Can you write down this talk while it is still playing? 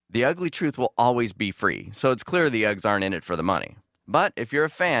The Ugly Truth will always be free, so it's clear the Uggs aren't in it for the money. But if you're a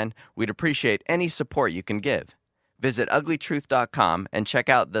fan, we'd appreciate any support you can give. Visit uglytruth.com and check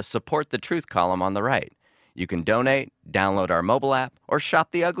out the Support the Truth column on the right. You can donate, download our mobile app, or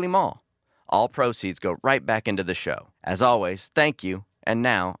shop the Ugly Mall. All proceeds go right back into the show. As always, thank you, and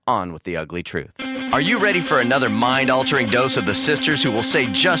now, on with the Ugly Truth. Are you ready for another mind-altering dose of the sisters who will say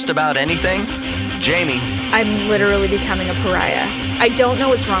just about anything? Jamie. I'm literally becoming a pariah. I don't know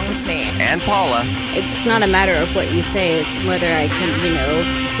what's wrong with me. And Paula. It's not a matter of what you say, it's whether I can,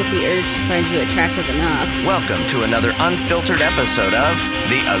 get the urge to find you attractive enough. Welcome to another unfiltered episode of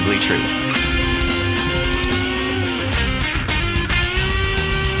The Ugly Truth.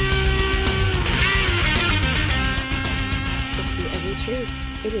 It's The Ugly Truth.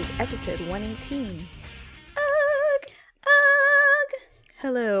 It is episode 118. Ugh! Ugh!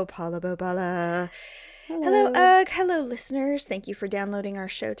 Hello, Paula Bobala. Hello, Ugh. Hello, listeners. Thank you for downloading our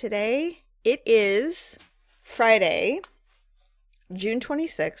show today. It is Friday, June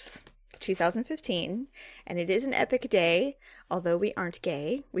 26th, 2015, and it is an epic day. Although we aren't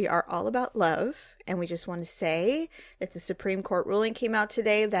gay, we are all about love, and we just want to say that the Supreme Court ruling came out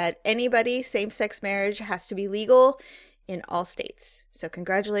today that anybody, same-sex marriage has to be legal in all states. So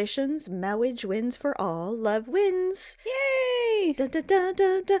congratulations, marriage wins for all, love wins. Yay! Da, da, da,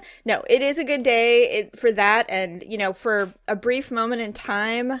 da, da. No, it is a good day for that, and, for a brief moment in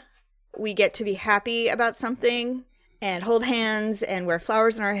time, we get to be happy about something, and hold hands, and wear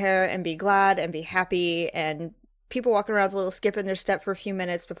flowers in our hair, and be glad, and be happy, and people walking around with a little skip in their step for a few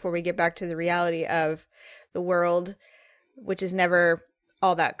minutes before we get back to the reality of the world, which is never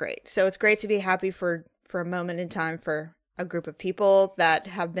all that great. So it's great to be happy for a moment in time for a group of people that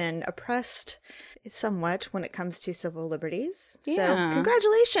have been oppressed somewhat when it comes to civil liberties. Yeah. So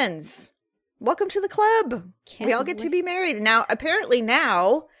congratulations. Welcome to the club. We all get to be married. Now, apparently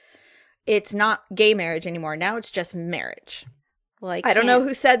now, it's not gay marriage anymore. Now it's just marriage. Well, I don't know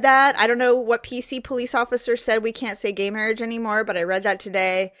who said that. I don't know what PC police officer said we can't say gay marriage anymore, but I read that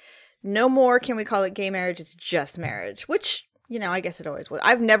today. No more can we call it gay marriage. It's just marriage, which, I guess it always was.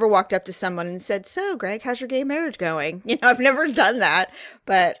 I've never walked up to someone and said, "So, Greg, how's your gay marriage going?" I've never done that,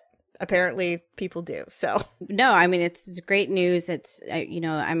 but apparently people do. So no, it's great news. It's,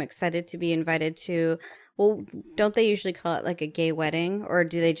 I'm excited to be invited to. Well, don't they usually call it like a gay wedding, or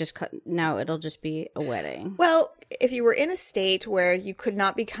do they just now it'll just be a wedding? Well, if you were in a state where you could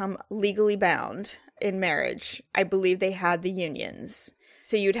not become legally bound in marriage, I believe they had the unions.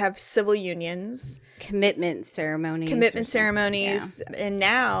 So you'd have civil unions. Commitment ceremonies. Yeah. And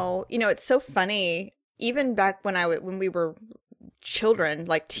now, it's so funny, even back when we were children,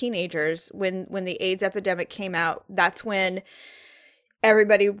 like teenagers, when the AIDS epidemic came out, that's when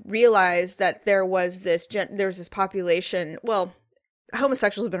everybody realized that there was this population. Well,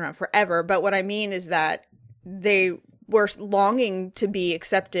 homosexuals have been around forever, but what I mean is that they were longing to be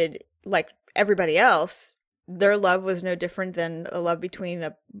accepted like everybody else. Their love was no different than a love between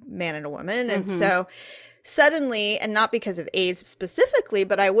a man and a woman. And so suddenly, and not because of AIDS specifically,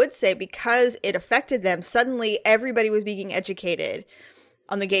 but I would say because it affected them, suddenly everybody was being educated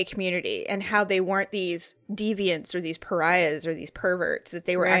on the gay community and how they weren't these deviants or these pariahs or these perverts, that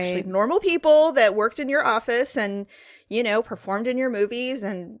they were actually normal people that worked in your office and, performed in your movies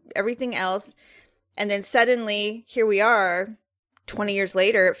and everything else. And then suddenly here we are 20 years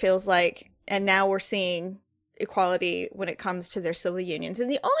later, it feels like, and now we're seeing equality when it comes to their civil unions. And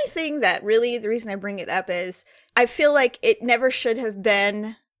the only thing that really, the reason I bring it up is I feel like it never should have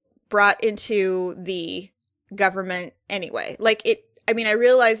been brought into the government anyway. I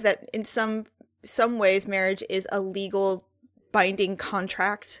realize that in some ways marriage is a legal binding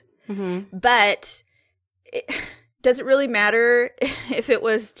contract, but does it really matter if it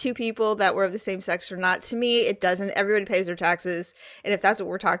was two people that were of the same sex or not? To me, it doesn't. Everybody pays their taxes. And if that's what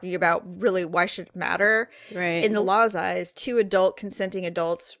we're talking about, really, why should it matter? Right. In the law's eyes, two consenting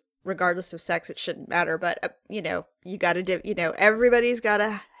adults, regardless of sex, it shouldn't matter. But, you got to, everybody's got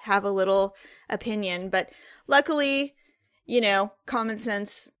to have a little opinion. But luckily, common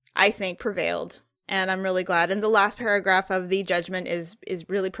sense, I think, prevailed. And I'm really glad. And the last paragraph of the judgment is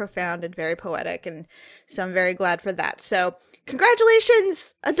really profound and very poetic. And so I'm very glad for that. So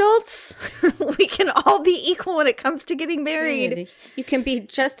congratulations, adults. We can all be equal when it comes to getting married. You can be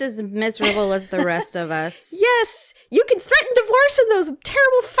just as miserable as the rest of us. Yes. You can threaten divorce in those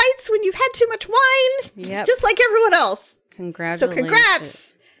terrible fights when you've had too much wine. Yep. Just like everyone else. Congratulations. So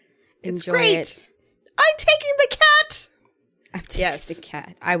congrats. It's Enjoy great. it. I'm taking the cat. I'm taking the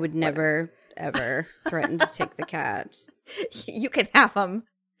cat. I would never, ever threaten to take the cat. You can have them.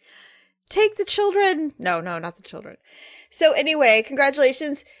 Take the children. No, not the children. So anyway,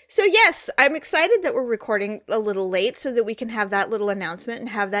 congratulations. So yes, I'm excited that we're recording a little late so that we can have that little announcement and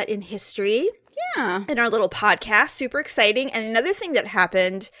have that in history. Yeah. In our little podcast. Super exciting. And another thing that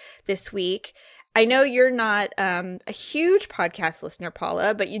happened this week, I know you're not a huge podcast listener,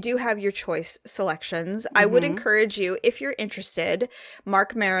 Paula, but you do have your choice selections. I would encourage you, if you're interested,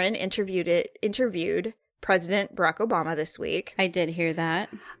 Mark Maron interviewed President Barack Obama this week. I did hear that.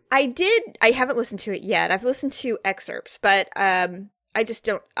 I haven't listened to it yet. I've listened to excerpts, but I just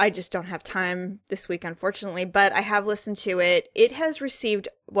don't have time this week, unfortunately, but I have listened to it. It has received,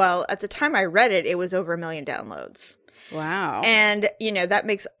 well, at the time I read it, it was over 1 million downloads. Wow. And, that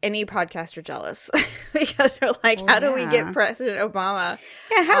makes any podcaster jealous because they're like, how do we get President Obama?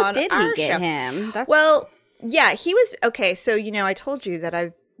 Yeah, how on did our we get show? him? Well, yeah, he was, okay, so, I told you that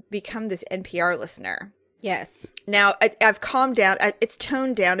I've become this NPR listener. Yes. Now, I've calmed down. It's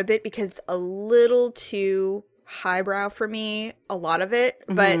toned down a bit because it's a little too highbrow for me, a lot of it,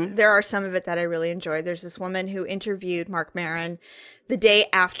 but there are some of it that I really enjoyed. There's this woman who interviewed Mark Maron the day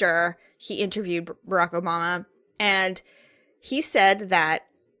after he interviewed Barack Obama, and he said that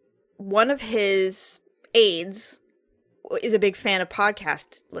one of his aides is a big fan of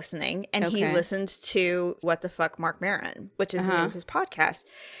podcast listening, and he listened to What the Fuck Mark Maron, which is the name of his podcast.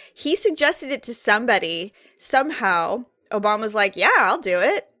 He suggested it to somebody. Somehow, Obama's like, yeah, I'll do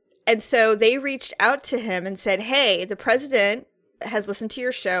it. And so they reached out to him and said, hey, the president has listened to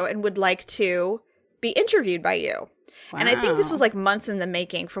your show and would like to be interviewed by you. Wow. And I think this was like months in the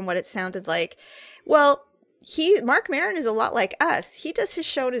making from what it sounded like. Well, Mark Maron is a lot like us. He does his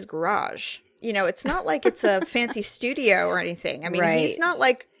show in his garage. It's not like it's a fancy studio or anything. I mean, he's not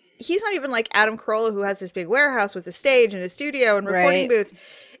even like Adam Carolla, who has this big warehouse with a stage and a studio and recording booths.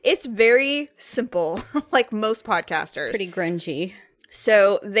 It's very simple, like most podcasters. Pretty grungy.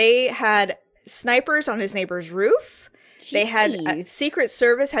 So they had snipers on his neighbor's roof. Jeez. They had Secret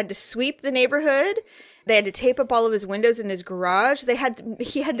Service had to sweep the neighborhood. They had to tape up all of his windows in his garage.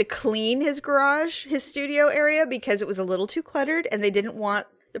 He had to clean his garage, his studio area, because it was a little too cluttered, and they didn't want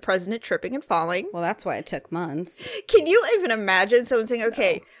the president tripping and falling. Well, that's why it took months. Can you even imagine someone saying,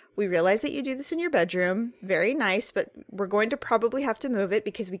 okay, we realize that you do this in your bedroom. Very nice, but we're going to probably have to move it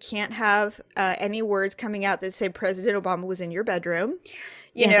because we can't have any words coming out that say President Obama was in your bedroom.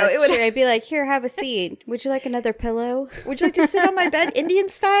 It would. I'd be like, here, have a seat. Would you like another pillow? Would you like to sit on my bed, Indian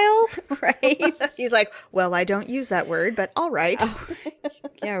style? Right. He's like, well, I don't use that word, but all right. Oh,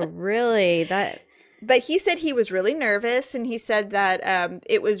 yeah, really. But he said he was really nervous, and he said that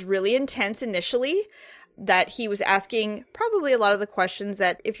it was really intense initially, that he was asking probably a lot of the questions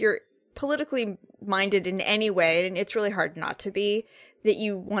that if you're politically minded in any way, and it's really hard not to be, that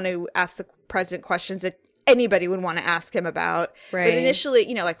you want to ask the president questions that anybody would want to ask him about. Right. But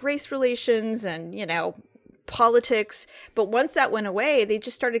initially, like race relations and, politics. But once that went away, they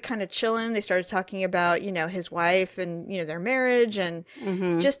just started kind of chilling. They started talking about, his wife and, their marriage, and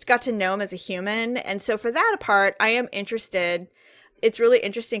just got to know him as a human. And so for that part, I am interested. It's really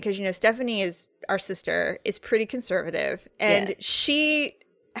interesting because, Stephanie is our sister, is pretty conservative, and she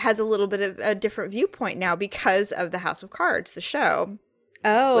has a little bit of a different viewpoint now because of the House of Cards, the show.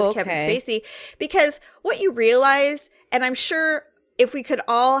 Oh, with Kevin Spacey. Because what you realize, and I'm sure if we could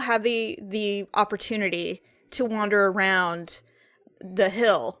all have the opportunity to wander around the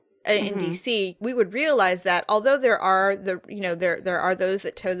Hill in DC, we would realize that although there are there are those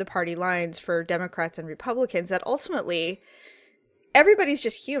that toe the party lines for Democrats and Republicans, that ultimately everybody's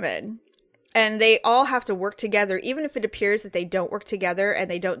just human. And they all have to work together, even if it appears that they don't work together and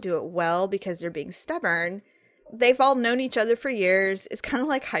they don't do it well because they're being stubborn. They've all known each other for years. It's kind of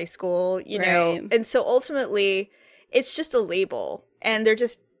like high school, know. And so ultimately, it's just a label. And they're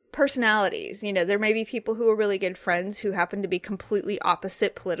just personalities. There may be people who are really good friends who happen to be completely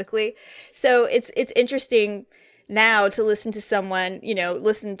opposite politically. So it's interesting now to listen to someone,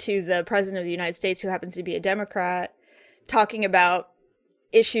 listen to the president of the United States who happens to be a Democrat talking about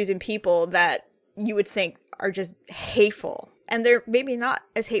issues and people that you would think are just hateful. And they're maybe not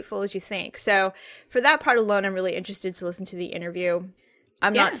as hateful as you think. So for that part alone, I'm really interested to listen to the interview.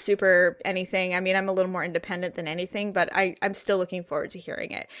 I'm not super anything. I mean, I'm a little more independent than anything, but I'm still looking forward to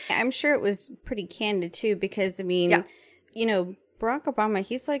hearing it. I'm sure it was pretty candid, too, because, I mean, Barack Obama,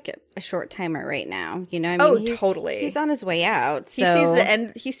 he's like a short timer right now. Totally. He's on his way out. So. He sees the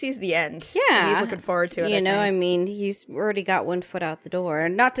end. He sees the end. Yeah. And he's looking forward to it. I mean, he's already got one foot out the door.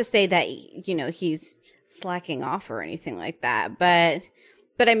 Not to say that, he's slacking off or anything like that, but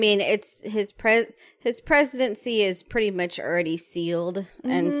I mean, it's his presidency is pretty much already sealed,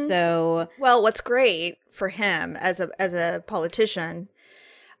 and so well, what's great for him as a politician,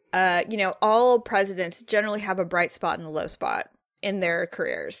 all presidents generally have a bright spot and a low spot in their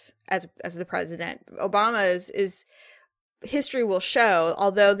careers as the president. Obama's is history will show,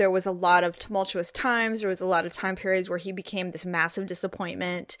 although there was a lot of tumultuous times, there was a lot of time periods where he became this massive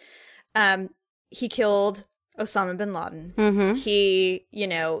disappointment. He killed Osama bin Laden. Mm-hmm.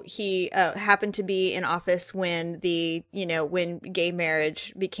 He happened to be in office when when gay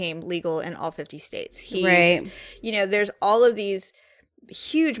marriage became legal in all 50 states. Right. There's all of these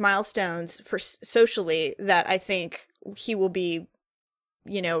huge milestones for socially that I think he will be,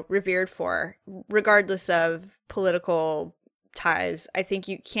 revered for, regardless of political ties. I think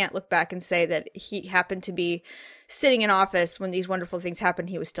you can't look back and say that he happened to be sitting in office when these wonderful things happened.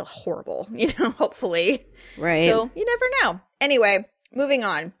 He was still horrible, hopefully. Right. So you never know. Anyway, moving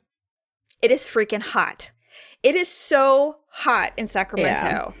on. It is freaking hot. It is so hot in Sacramento.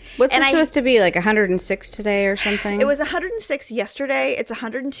 Yeah. What's it supposed to be, like 106 today or something? It was 106 yesterday. It's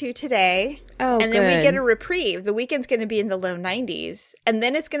 102 today. Oh, and then we get a reprieve. The weekend's going to be in the low 90s. And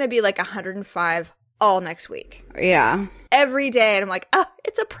then it's going to be like 105 all next week. Yeah. Every day. And I'm like, oh,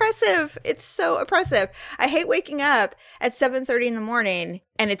 it's oppressive. It's so oppressive. I hate waking up at 7:30 in the morning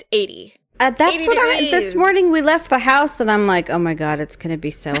and it's 80. That's what this morning we left the house and I'm like, oh my God, it's going to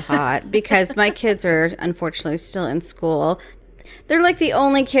be so hot because my kids are unfortunately still in school. They're like the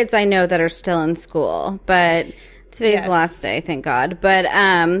only kids I know that are still in school, but today's the last day, thank God. But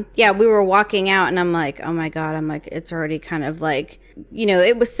we were walking out and I'm like, oh my God, it's already kind of like,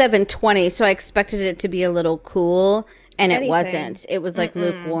 it was 7:20, so I expected it to be a little cool. And it wasn't. It was like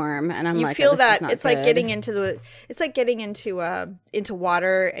lukewarm, and I'm like, you feel oh, that it's like getting into into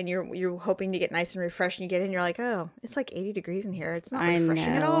water, and you're hoping to get nice and refreshed, and you get in, you're like, oh, it's like 80 degrees in here. It's not refreshing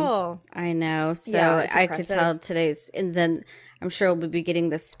at all. I know. So I could tell today's, and then I'm sure we'll be getting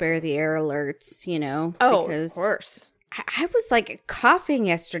the spare the air alerts. Oh, because of course. I was like coughing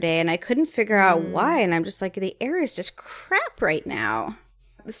yesterday, and I couldn't figure out why, and I'm just like, the air is just crap right now.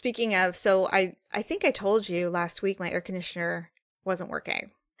 Speaking of, so I think I told you last week my air conditioner wasn't working.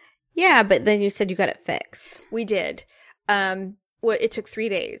 Yeah, but then you said you got it fixed. We did. It took 3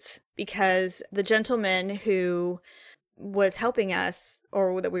 days because the gentleman who was helping us,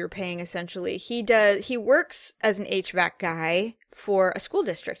 or that we were paying essentially, he works as an HVAC guy for a school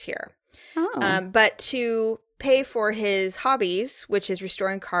district here. Oh. But to pay for his hobbies, which is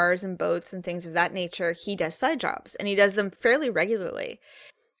restoring cars and boats and things of that nature, he does side jobs, and he does them fairly regularly,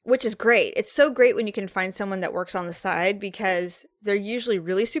 which is great. It's so great when you can find someone that works on the side because they're usually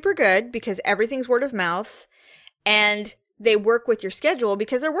really super good because everything's word of mouth, and they work with your schedule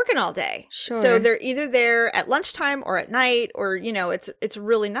because they're working all day. Sure. So they're either there at lunchtime or at night, or, it's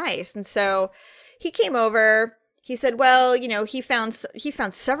really nice. And so he came over. He said, well, he found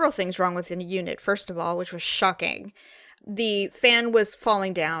several things wrong with the unit, first of all, which was shocking. The fan was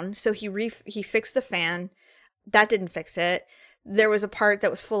falling down, so he fixed the fan. That didn't fix it. There was a part that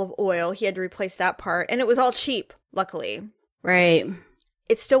was full of oil. He had to replace that part, and it was all cheap, luckily. Right.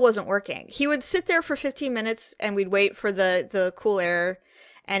 It still wasn't working. He would sit there for 15 minutes, and we'd wait for the cool air,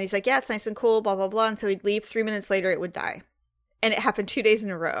 and he's like, yeah, it's nice and cool, blah, blah, blah, and so he'd leave. 3 minutes later, it would die. And it happened 2 days in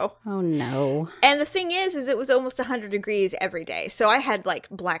a row. Oh, no. And the thing is it was almost 100 degrees every day. So I had like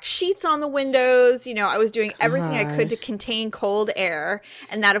black sheets on the windows. I was doing everything I could to contain cold air.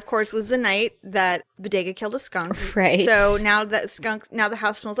 And that, of course, was the night that Bodega killed a skunk. Right. So now the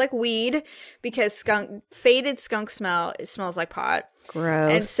house smells like weed because faded skunk smell, it smells like pot.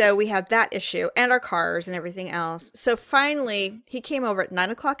 Gross. And so we have that issue and our cars and everything else. So finally, he came over at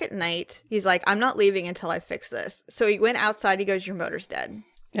 9:00 at night. He's like, I'm not leaving until I fix this. So he went outside. He goes, your motor's dead.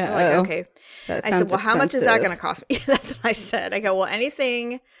 I'm like, okay. That I said, well, how much is that going to cost me? That's what I said. I go, well,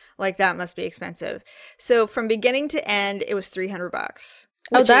 anything like that must be expensive. So from beginning to end, it was $300.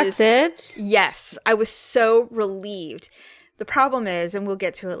 Oh, that's it? Yes. I was so relieved. The problem is, and we'll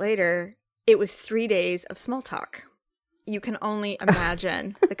get to it later, it was 3 days of small talk. You can only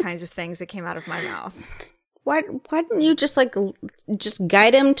imagine the kinds of things that came out of my mouth. Why didn't you just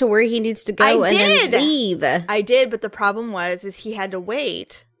guide him to where he needs to go then leave? I did, but the problem was he had to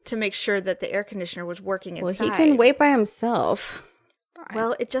wait to make sure that the air conditioner was working inside. Well, he can wait by himself.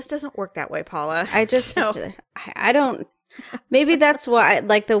 Well, it just doesn't work that way, Paula. I don't. Maybe that's why,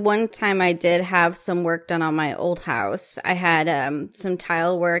 like the one time I did have some work done on my old house, I had some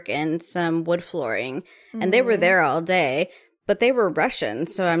tile work and some wood flooring, and they were there all day, but they were Russian.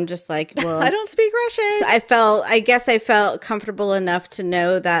 So I'm just like, well, I don't speak Russian. I guess I felt comfortable enough to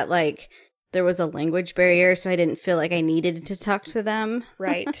know that like there was a language barrier, so I didn't feel like I needed to talk to them.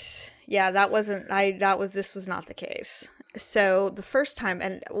 Right. Yeah, this was not the case. So the first time,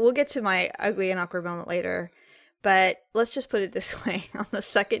 and we'll get to my ugly and awkward moment later, But let's just put it this way. On the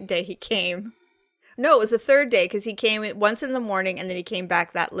second day he came. No, it was the third day because he came once in the morning and then he came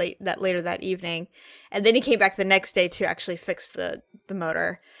back later that evening. And then he came back the next day to actually fix the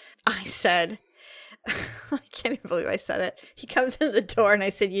motor. I said, I can't even believe I said it. He comes in the door and I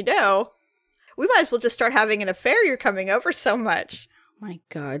said, we might as well just start having an affair. You're coming over so much. Oh my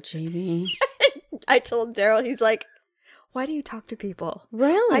God, Jamie. I told Daryl, he's like, why do you talk to people?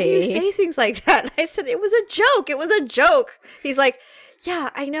 Really? Why do you say things like that? And I said, it was a joke. It was a joke. He's like, yeah,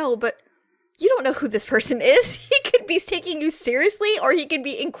 I know, but you don't know who this person is. He could be taking you seriously or he could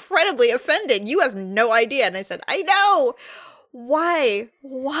be incredibly offended. You have no idea. And I said, I know. Why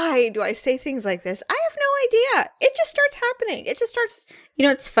do I say things like this? I have no idea. It just starts happening. It just starts. You know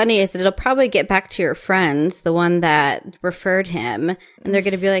what's funny is that it'll probably get back to your friends, the one that referred him, and they're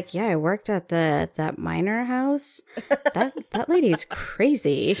going to be like, yeah, I worked at that minor house. That lady's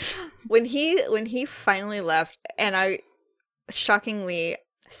crazy. When he finally left, and I shockingly,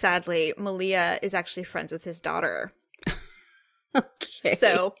 sadly, Malia is actually friends with his daughter. Okay.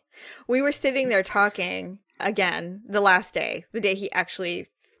 So we were sitting there talking again the last day, the day he actually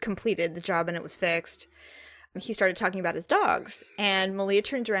completed the job and it was fixed. He started talking about his dogs, and Malia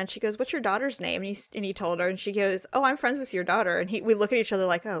turns around. She goes, "What's your daughter's name?" And he told her, and she goes, "Oh, I'm friends with your daughter." And we look at each other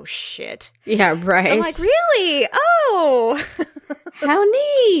like, "Oh shit!" Yeah, right. I'm like, "Really? Oh, how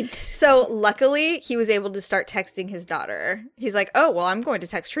neat!" So luckily, he was able to start texting his daughter. He's like, "Oh, well, I'm going to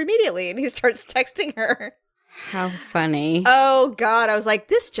text her immediately," and he starts texting her. How funny. Oh God, I was like,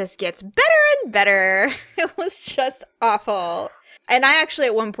 this just gets better and better. It was just awful. And I actually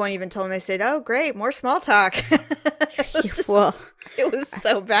at one point even told him, I said, oh great, more small talk. It was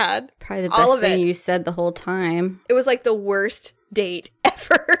so bad. Probably the best thing you said the whole time. It was like the worst date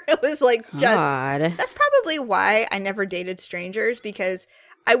ever. It was like God. That's probably why I never dated strangers, because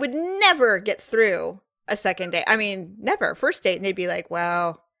I would never get through a second date. I mean, never. First date, and they'd be like,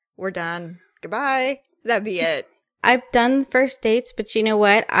 well, we're done. Goodbye. That'd be it. I've done first dates, but you know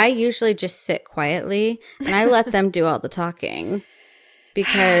what? I usually just sit quietly and I let them do all the talking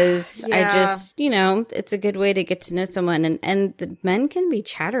because Yeah. I just, it's a good way to get to know someone. And the men can be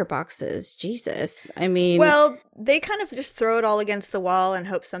chatterboxes. Jesus. I mean. Well, they kind of just throw it all against the wall and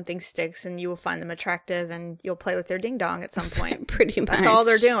hope something sticks and you will find them attractive and you'll play with their ding dong at some point. Pretty much. That's all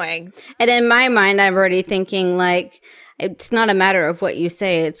they're doing. And in my mind, I'm already thinking like, it's not a matter of what you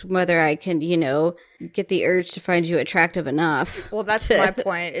say. It's whether I can, get the urge to find you attractive enough. Well, that's my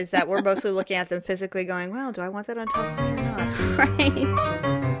point, is that we're mostly looking at them physically going, well, do I want that on top of me or not?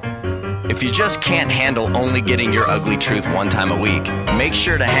 Right. If you just can't handle only getting your ugly truth one time a week, make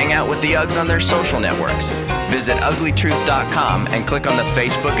sure to hang out with the Uggs on their social networks. Visit uglytruth.com and click on the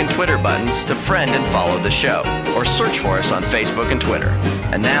Facebook and Twitter buttons to friend and follow the show, or search for us on Facebook and Twitter.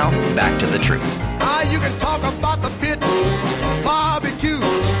 And now, back to the truth. You can talk about the pit, barbecue,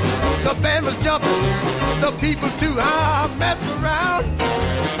 the band was jumping, the people too. Mess around.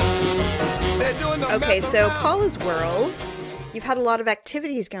 They're doing the Okay, mess so around. Paula's World, you've had a lot of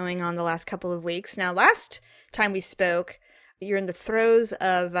activities going on the last couple of weeks. Now, last time we spoke, you're in the throes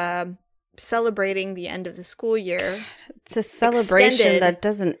of celebrating the end of the school year. It's a celebration Extended. that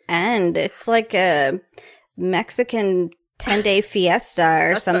doesn't end. It's like a Mexican 10-day fiesta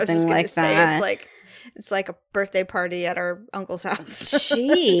or That's what I was something just gonna like say. that. It's like a birthday party at our uncle's house.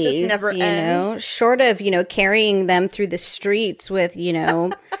 Jeez, It just never ends. short of, carrying them through the streets with,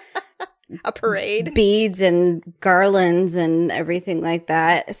 A parade. beads and garlands and everything like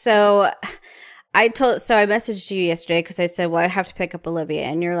that. So I messaged you yesterday because I said, well, I have to pick up Olivia.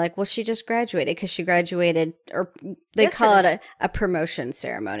 And you're like, well, she just graduated because she graduated, or they call it a promotion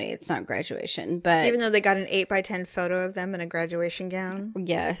ceremony. It's not graduation, but Even though they got an 8x10 photo of them in a graduation gown.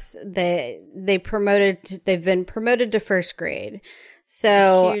 yes, they've been promoted to first grade.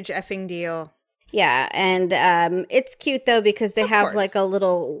 So Huge effing deal. yeah, and it's cute though because they have course. like a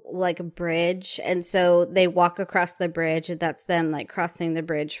little bridge, and so they walk across the bridge, and that's them like crossing the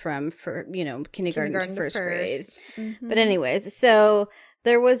bridge from kindergarten to first grade. Mm-hmm. But anyways, so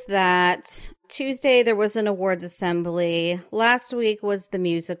there was that. Tuesday there was an awards assembly. Last week was the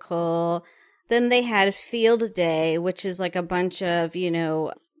musical. Then they had field day, which is like a bunch of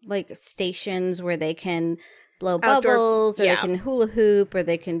stations where they can blow Outdoor- bubbles, or yeah. they can hula hoop, or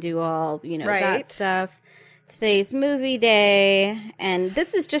they can do all, that Right. stuff. Today's movie day, and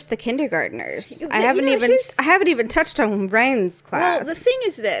this is just the kindergartners. I haven't even touched on Ryan's class. Well, the thing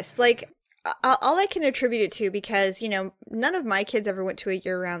is this, all I can attribute it to, because, none of my kids ever went to a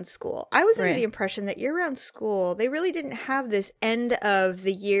year-round school. I was under Right. the impression that year-round school, they really didn't have this end of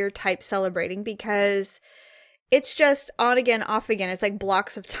the year type celebrating, because it's just on again, off again. It's like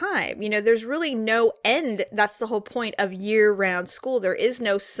blocks of time. You know, there's really no end. That's the whole point of year-round school. There is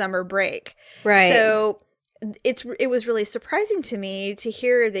no summer break. Right. So it was really surprising to me to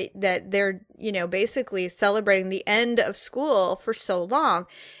hear that they're, you know, basically celebrating the end of school for so long.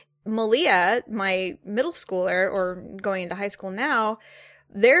 Malia, my middle schooler, or going into high school now,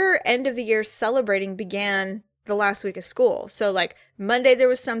 their end of the year celebrating began the last week of school. So like Monday there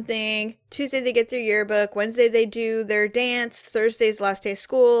was something, Tuesday they get their yearbook, Wednesday they do their dance, Thursday's the last day of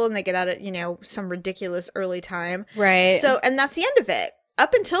school, and they get out at, you know, some ridiculous early time. Right. So, and that's the end of it.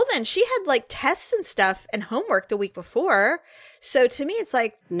 Up until then, she had like tests and stuff and homework the week before. So to me, it's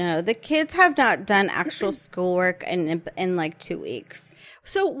like, no, the kids have not done actual schoolwork in like 2 weeks.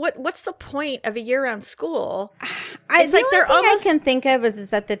 so what's the point of a year-round school? It's like they're almost. I can think of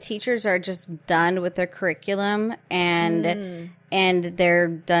is that the teachers are just done with their curriculum and they're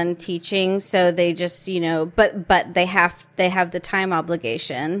done teaching, so they just, you know, but they have the time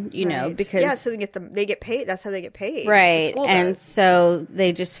obligation, you know, because so they get paid. That's how they get paid, right? And so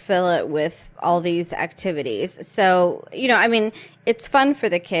they just fill it with all these activities. So, you know, I mean, it's fun for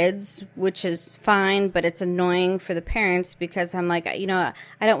the kids, which is fine, but it's annoying for the parents because I'm like, you know,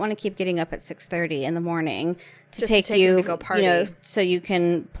 I don't want to keep getting up at 6:30 in the morning to take you, to go party. You know, so you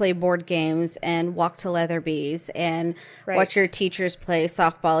can play board games and walk to Leatherby's and watch your teachers play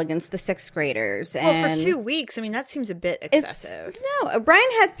softball against the 6th graders. Well, for 2 weeks, I mean, that seems a bit excessive. No, Brian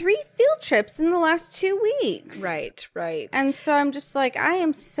had 3 field trips in the last 2 weeks. Right. And so I'm just like, I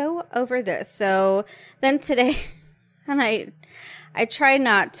am so over this. So then today, and I try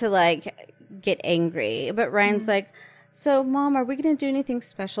not to like get angry, but Ryan's like, so, Mom, are we going to do anything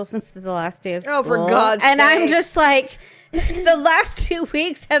special since this is the last day of school? Oh, for God's sake. And I'm just like, the last 2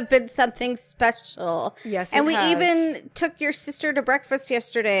 weeks have been something special. Yes, and we even took your sister to breakfast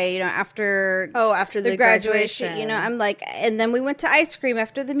yesterday, you know, after the graduation. You know, I'm like, and then we went to ice cream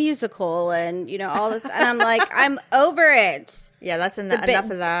after the musical and, you know, all this. And I'm like, I'm over it. Yeah, that's enough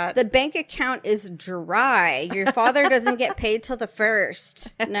of that. The bank account is dry. Your father doesn't get paid till the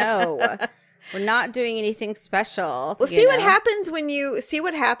 1st. No. We're not doing anything special. Well, see what happens when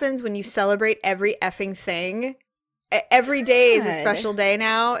you celebrate every effing thing. Every day is a special day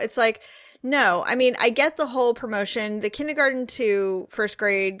now. It's like, no, I mean, I get the whole promotion. The kindergarten to 1st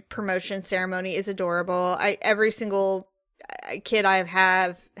grade promotion ceremony is adorable. Every single kid I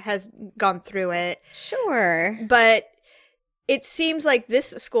have has gone through it. Sure. But it seems like this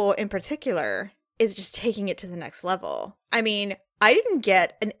school in particular is just taking it to the next level. I mean, I didn't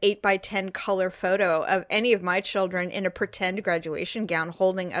get an 8x10 color photo of any of my children in a pretend graduation gown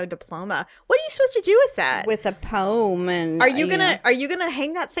holding a diploma. What are you supposed to do with that? With a poem and Are you gonna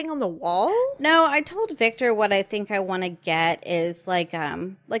hang that thing on the wall? No, I told Victor what I think I want to get is like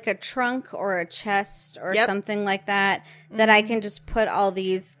a trunk or a chest or something like that that I can just put all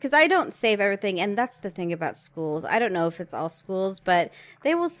these, because I don't save everything, and that's the thing about schools. I don't know if it's all schools, but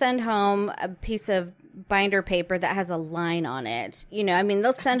they will send home a piece of binder paper that has a line on it. You know, I mean,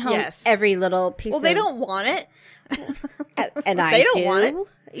 they'll send home every little piece. Well, they don't want it, and they don't want it.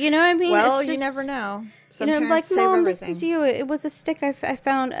 You know what I mean? Well, you never know. Some you know, like, Mom, this is you. It was a stick I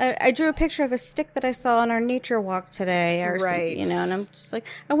found. I drew a picture of a stick that I saw on our nature walk today, or something, you know. And I'm just like,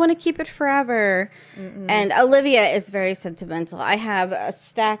 I want to keep it forever. And Olivia is very sentimental. I have a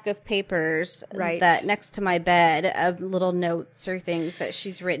stack of papers that next to my bed of little notes or things that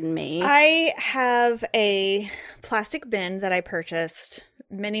she's written me. I have a plastic bin that I purchased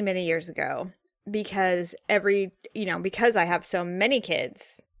many, many years ago because because I have so many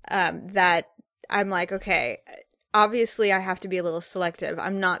kids that I'm like, okay, obviously I have to be a little selective.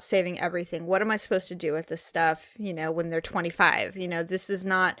 I'm not saving everything. What am I supposed to do with this stuff, you know, when they're 25? You know, this is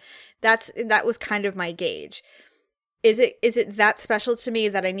not, that was kind of my gauge. Is it that special to me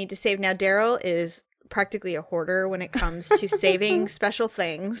that I need to save? Now, Daryl is practically a hoarder when it comes to saving special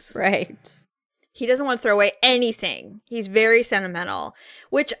things. Right. He doesn't want to throw away anything. He's very sentimental,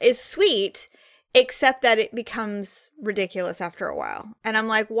 which is sweet, except that it becomes ridiculous after a while. And I'm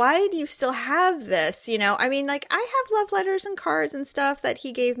like, why do you still have this? You know, I mean, like, I have love letters and cards and stuff that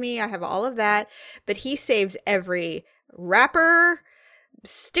he gave me. I have all of that. But he saves every wrapper,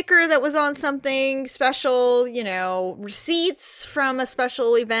 sticker that was on something special, you know, receipts from a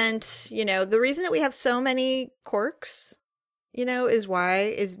special event. You know, the reason that we have so many quirks, you know, is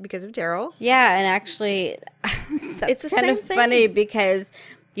because of Daryl. Yeah, and actually, that's it's kind of funny because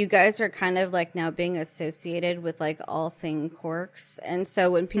you guys are kind of like now being associated with like all thing quirks. And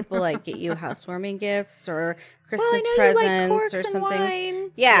so when people like get you housewarming gifts or Christmas presents or something.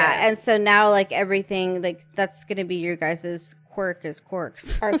 Wine. Yeah. Yes. And so now like everything, like that's going to be your guys' quirk is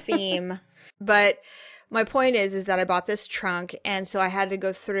quirks. Our theme. But my point is that I bought this trunk, and so I had to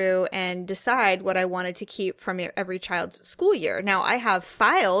go through and decide what I wanted to keep from every child's school year. Now, I have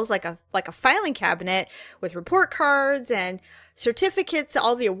files, like a filing cabinet with report cards and certificates,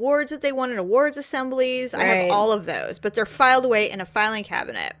 all the awards that they won in awards assemblies. I have all of those, but they're filed away in a filing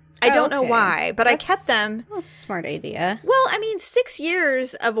cabinet. I don't know why, but I kept them. Well, that's a smart idea. Well, I mean, 6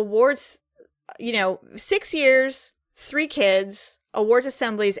 years of awards, 6 years, 3 kids, awards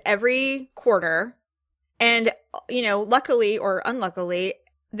assemblies every quarter. And, luckily or unluckily,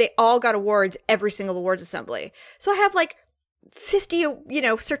 they all got awards every single awards assembly. So I have like 50,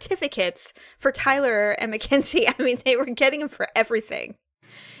 certificates for Tyler and Mackenzie. I mean, they were getting them for everything.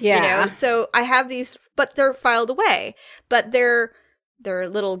 Yeah. So I have these, but they're filed away. But they're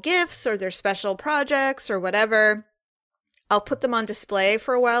little gifts or they're special projects or whatever. I'll put them on display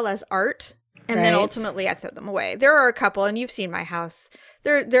for a while as art. And then ultimately I throw them away. There are a couple, and you've seen my house.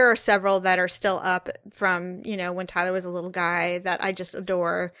 There are several that are still up from, when Tyler was a little guy that I just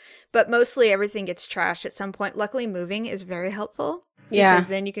adore. But mostly everything gets trashed at some point. Luckily, moving is very helpful. Yeah. Because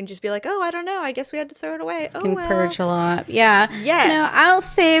then you can just be like, oh, I don't know. I guess we had to throw it away. You can purge a lot. Yeah. Yes. I'll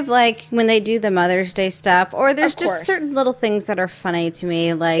save like when they do the Mother's Day stuff, or there's just certain little things that are funny to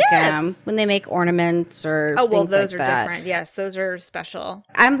me, like when they make ornaments or those like are that. different. Yes, those are special.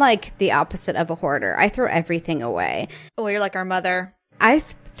 I'm like the opposite of a hoarder. I throw everything away. Oh, you're like our mother. I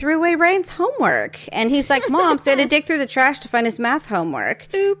threw away Ryan's homework, and he's like, Mom, so I had to dig through the trash to find his math homework.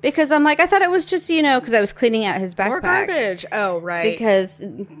 Oops. Because I'm like, I thought it was just, because I was cleaning out his backpack. More garbage. Oh, right. Because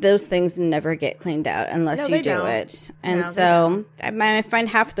those things never get cleaned out unless you do it. And so I find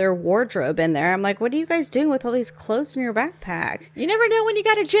half their wardrobe in there. I'm like, what are you guys doing with all these clothes in your backpack? You never know when you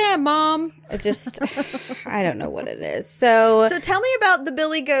got a jam, Mom. It just, I don't know what it is. So tell me about the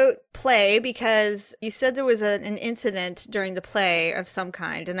Billy Goat play, because you said there was an incident during the play of some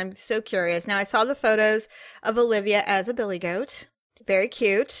kind, and I'm so curious. Now, I saw the photos of Olivia as a Billy Goat. Very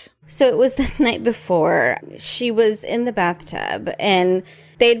cute. So it was the night before. She was in the bathtub, and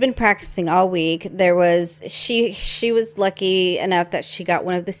they'd been practicing all week. There was she was lucky enough that she got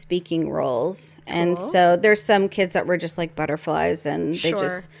one of the speaking roles. Cool. And so there's some kids that were just like butterflies, and they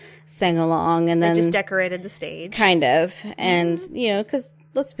just sang along, and then they just decorated the stage. Kind of. And because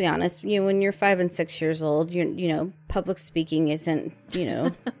let's be honest, when you're 5 and 6 years old, public speaking isn't,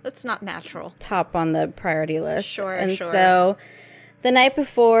 it's not natural. Top on the priority list. Sure. So the night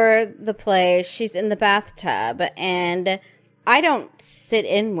before the play, she's in the bathtub, and I don't sit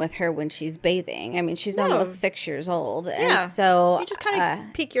in with her when she's bathing. I mean, she's almost 6 years old. Yeah. And so you just kind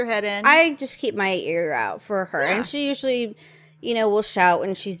of peek your head in. I just keep my ear out for her. Yeah. And she usually, will shout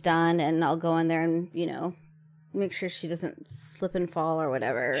when she's done, and I'll go in there and, make sure she doesn't slip and fall or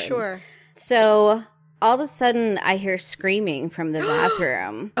whatever. Sure. And so all of a sudden I hear screaming from the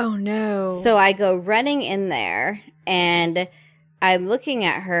bathroom. Oh no. So I go running in there, and I'm looking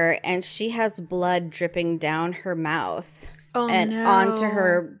at her, and she has blood dripping down her mouth onto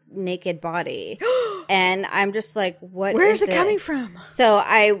her naked body. And I'm just like, where is it coming from? So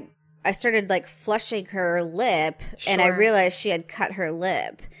I started like flushing her lip, and I realized she had cut her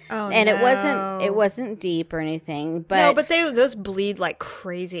lip. Oh, and it wasn't deep or anything, but no, but those bleed like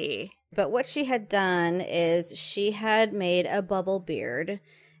crazy. But what she had done is she had made a bubble beard,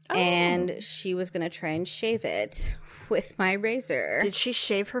 and she was going to try and shave it with my razor. Did she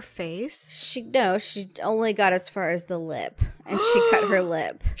shave her face? She only got as far as the lip, and she cut her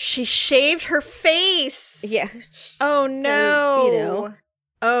lip. She shaved her face. Yeah. Oh no.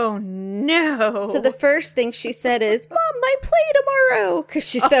 Oh, no. So the first thing she said is, Mom, my play tomorrow, because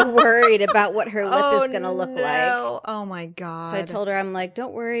she's so worried about what her lip is going to look like. Oh, my God. So I told her, I'm like,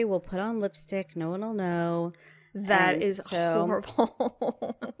 don't worry, we'll put on lipstick. No one will know. That is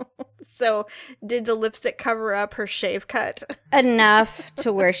horrible. So did the lipstick cover up her shave cut? Enough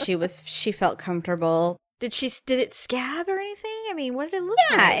to where she felt comfortable. Did it scab or anything? I mean, what did it look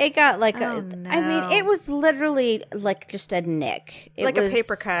like? Yeah, it got like no. I mean, it was literally like just a nick. It was a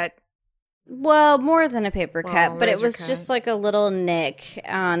paper cut. Well, more than a paper cut, but it was just like a little nick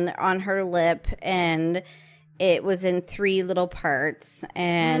on her lip, and it was in 3 little parts,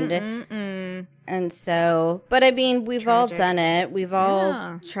 and so. But I mean, we've all done it. We've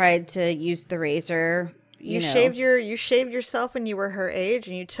all tried to use the razor. You shaved yourself when you were her age,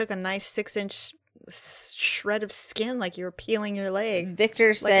 and you took a nice 6-inch shred of skin like you were peeling your leg.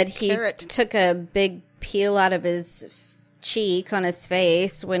 Victor said he took a big peel out of his cheek on his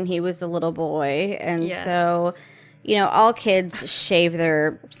face when he was a little boy, and so all kids shave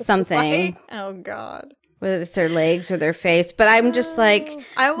their something. Oh God, whether it's their legs or their face. But I'm just like,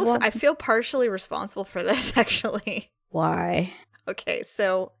 I feel partially responsible for this actually. Why? Okay,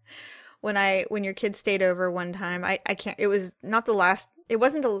 so when your kids stayed over one time. I can't. It was not the last. It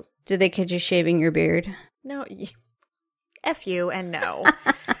wasn't the. Did they catch you shaving your beard? No, F you and no.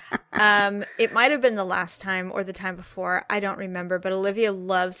 It might have been the last time or the time before. I don't remember. But Olivia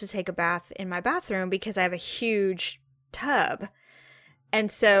loves to take a bath in my bathroom because I have a huge tub. And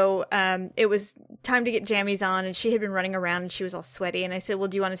so it was time to get jammies on, and she had been running around, and she was all sweaty. And I said, well,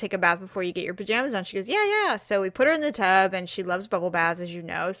 do you want to take a bath before you get your pajamas on? She goes, yeah. So we put her in the tub, and she loves bubble baths, as you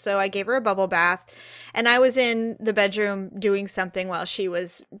know. So I gave her a bubble bath, and I was in the bedroom doing something while she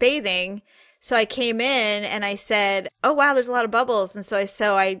was bathing. So I came in, and I said, oh, wow, there's a lot of bubbles.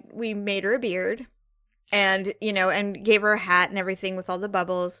 And we made her a beard, and, and gave her a hat and everything with all the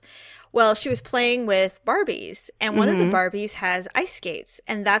bubbles. Well, she was playing with Barbies, and one of the Barbies has ice skates,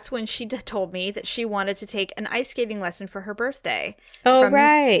 and that's when she told me that she wanted to take an ice skating lesson for her birthday. Oh,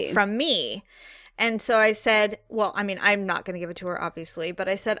 right. From me. And so I said, well, I mean, I'm not going to give it to her, obviously, but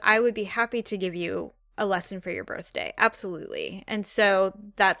I said, I would be happy to give you a lesson for your birthday. Absolutely. And so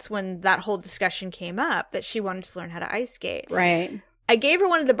that's when that whole discussion came up, that she wanted to learn how to ice skate. Right. I gave her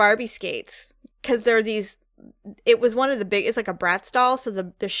one of the Barbie skates because there are these. It was one of the big, it's like a Bratz doll, so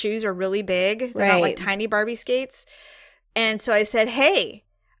the shoes are really big. They're not like tiny Barbie skates. And so I said, hey,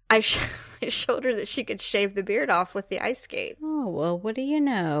 I showed her that she could shave the beard off with the ice skate. Oh, well, what do you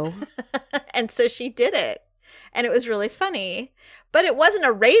know? And so she did it. And it was really funny. But it wasn't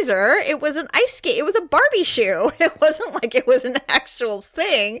a razor. It was an ice skate. It was a Barbie shoe. It wasn't like it was an actual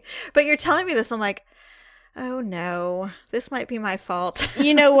thing. But you're telling me this, I'm like, oh no, this might be my fault.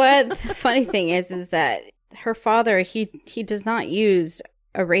 You know what? The funny thing is that her father, he does not use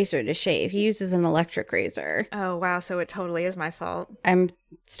a razor to shave. He uses an electric razor. Oh, wow. So it totally is my fault. I'm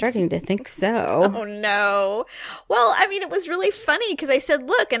starting to think so. Oh, no. Well, I mean, it was really funny because I said,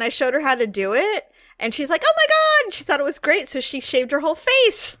 look, and I showed her how to do it. And she's like, oh, my God. And she thought it was great. So she shaved her whole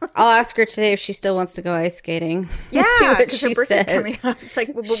face. I'll ask her today if she still wants to go ice skating. Yeah, see what because she her birthday's says. coming up. It's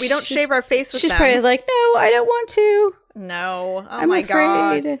like, but we don't shave our face with She's them. probably like, no, I don't want to. No. Oh, I'm my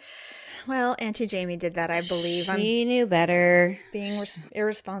afraid. God. Well, Auntie Jamie did that, I believe. She knew better. Being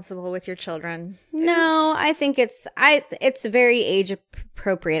irresponsible with your children. No, I think it's very age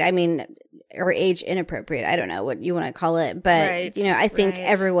appropriate. I mean, or age inappropriate. I don't know what you want to call it, but I think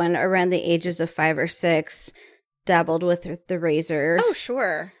everyone around the ages of 5 or 6 dabbled with the razor. Oh,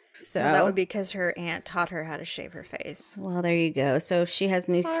 sure. So that would be because her aunt taught her how to shave her face. Well, there you go. So if she has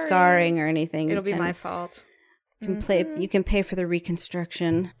any scarring or anything, it'll be my fault. You can pay for the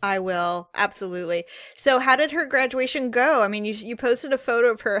reconstruction. I will. Absolutely. So how did her graduation go? I mean, you posted a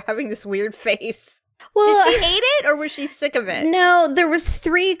photo of her having this weird face. Well, did she hate it or was she sick of it? No, there was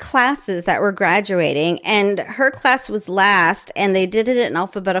 3 classes that were graduating and her class was last and they did it in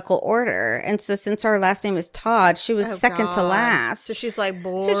alphabetical order. And so since our last name is Todd, she was second to last. So she's like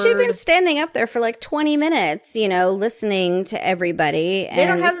bored. So she'd been standing up there for like 20 minutes, listening to everybody. They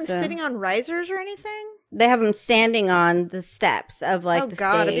don't have them sitting on risers or anything? They have them standing on the steps of the stage.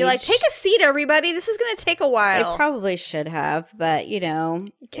 I'd be like, take a seat, everybody. This is going to take a while. They probably should have, but you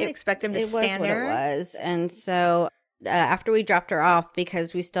can't expect them to stand there. It was what it was, and so after we dropped her off,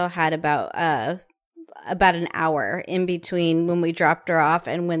 because we still had about an hour in between when we dropped her off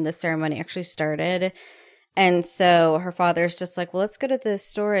and when the ceremony actually started. And so her father's just like, well, let's go to the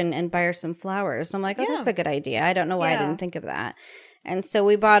store and buy her some flowers. And I'm like, oh, that's a good idea. I don't know why I didn't think of that. And so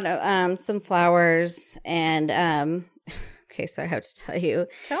we bought some flowers and okay, so I have to tell you.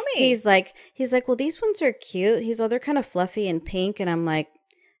 Tell me. He's like, well, these ones are cute. They're kind of fluffy and pink. And I'm like,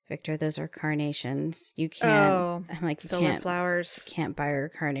 Victor, those are carnations. You can't. Oh, I'm like, filler flowers. You can't buy her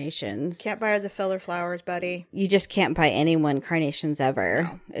carnations. Can't buy her the filler flowers, buddy. You just can't buy anyone carnations ever.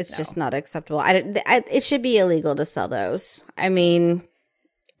 No, it's just not acceptable. It should be illegal to sell those. I mean,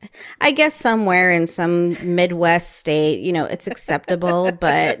 I guess somewhere in some Midwest state, it's acceptable,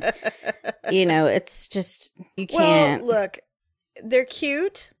 but, it's just, you can't. Well, look, they're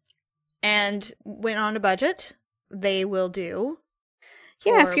cute and when on a budget, they will do.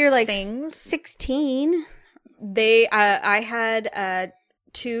 Yeah, if you're like 16. I had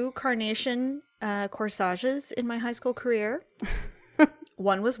 2 carnation corsages in my high school career.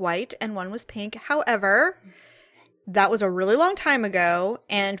 One was white and one was pink. However, that was a really long time ago,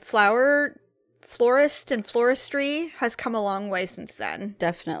 and florist and floristry has come a long way since then.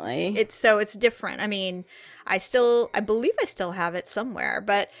 Definitely. It's different. I mean, I believe I still have it somewhere,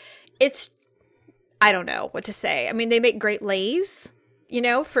 but I don't know what to say. I mean, they make great leis,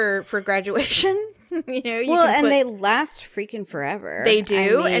 for graduation. You know, they last freaking forever. They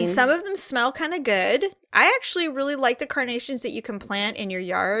do, and some of them smell kind of good. I actually really like the carnations that you can plant in your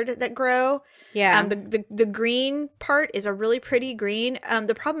yard that grow. Yeah. The green part is a really pretty green.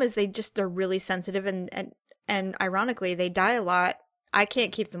 The problem is they're really sensitive and ironically they die a lot. I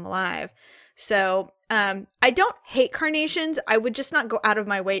can't keep them alive. So I don't hate carnations. I would just not go out of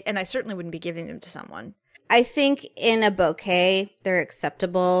my way, and I certainly wouldn't be giving them to someone. I think in a bouquet they're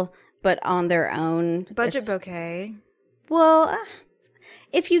acceptable, but on their own, budget bouquet. Well,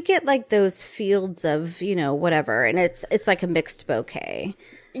 if you get like those fields of, you know, whatever, and it's like a mixed bouquet,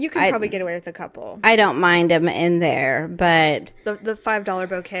 you can probably get away with a couple. I don't mind them in there, but the $5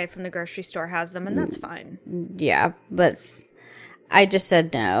 bouquet from the grocery store has them, and that's fine. Yeah, but I just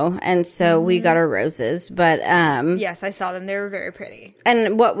said no, and so we got our roses. But yes, I saw them; they were very pretty.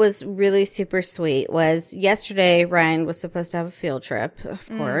 And what was really super sweet was yesterday Ryan was supposed to have a field trip. Of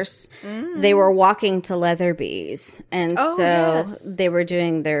course, they were walking to Leatherby's, and they were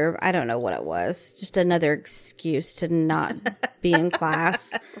doing their, I don't know what it was, just another excuse to not be in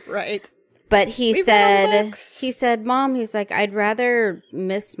class, right? But he said, Mom, he's like, I'd rather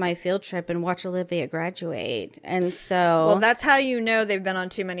miss my field trip and watch Olivia graduate. And so, well, that's how you know they've been on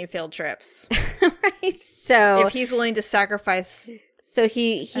too many field trips. Right. So if he's willing to sacrifice, so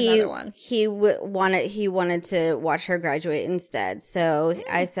he wanted to watch her graduate instead. So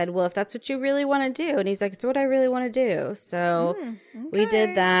I said, well, if that's what you really want to do, and he's like, it's what I really want to do. So we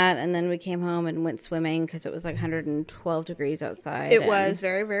did that, and then we came home and went swimming because it was like 112 degrees outside. It was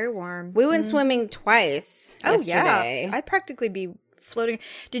very, very warm. We went swimming twice. Yesterday. Yeah, I'd practically be floating.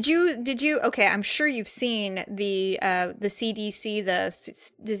 Did you? Okay, I'm sure you've seen the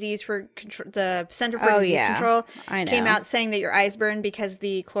CDC, disease for control, the Center for Disease Control, I know, came out saying that your eyes burn because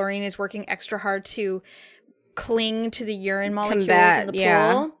the chlorine is working extra hard to cling to the urine molecules in the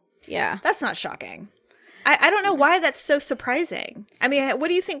pool. Yeah, that's not shocking. I don't know why that's so surprising. I mean, what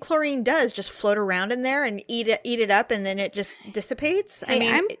do you think chlorine does? Just float around in there and eat it up, and then it just dissipates? I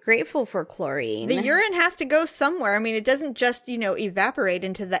mean, I'm grateful for chlorine. The urine has to go somewhere. I mean, it doesn't just, evaporate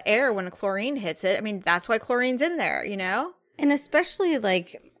into the air when chlorine hits it. I mean, that's why chlorine's in there, And especially,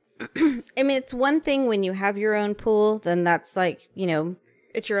 like, I mean, it's one thing when you have your own pool, then that's like,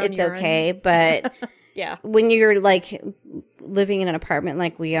 it's your own it's urine. Okay, but yeah, when you're like living in an apartment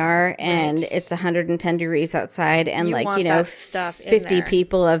like we are, and it's 110 degrees outside, and you stuff 50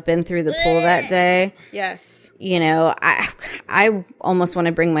 people have been through the pool that day. Yes. I almost want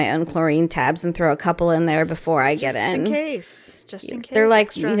to bring my own chlorine tabs and throw a couple in there before I get in. Just in case. They're like,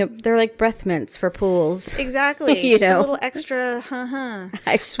 extra. They're like breath mints for pools. Exactly. A little extra, I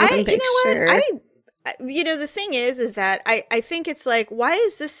just want to make sure. The thing is that I think it's like, why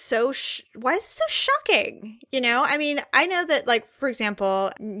is this so shocking? I mean, I know that, like, for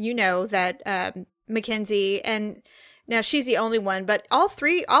example, that Mackenzie, and now she's the only one, but all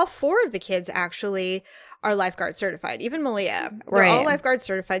four of the kids actually are lifeguard certified. Even Malia, they're all lifeguard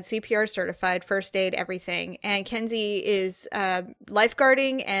certified, CPR certified, first aid, everything. And Kenzie is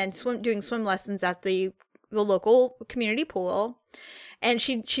lifeguarding and doing swim lessons at the local community pool. And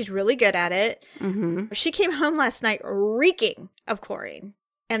she's really good at it. Mm-hmm. She came home last night reeking of chlorine.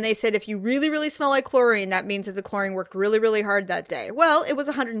 And they said, if you really, really smell like chlorine, that means that the chlorine worked really, really hard that day. Well, it was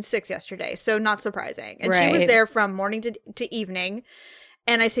 106 yesterday, so not surprising. And she was there from morning to evening.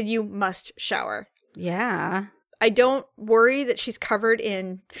 And I said, you must shower. Yeah. I don't worry that she's covered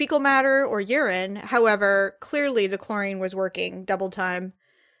in fecal matter or urine. However, clearly the chlorine was working double time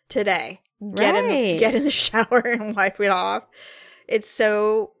today. Get in the shower and wipe it off. It's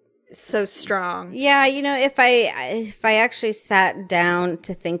so strong. Yeah, if I actually sat down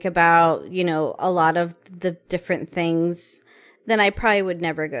to think about, a lot of the different things, then I probably would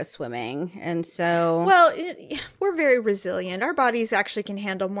never go swimming. And so, well, we're very resilient. Our bodies actually can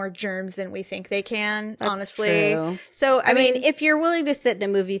handle more germs than we think they can, that's honestly. True. So, I mean, if you're willing to sit in a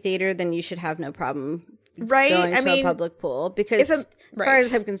movie theater, then you should have no problem going to a public pool, because as far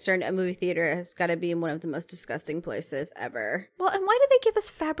as I'm concerned, a movie theater has got to be one of the most disgusting places ever. Well, and why do they give us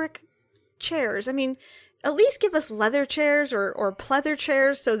fabric chairs? I mean, at least give us leather chairs or pleather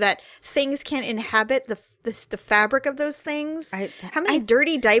chairs so that things can inhabit the fabric of those things. How many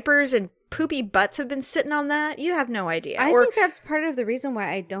dirty diapers and poopy butts have been sitting on that? You have no idea. I think that's part of the reason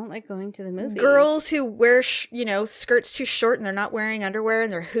why I don't like going to the movies. Girls who wear skirts too short and they're not wearing underwear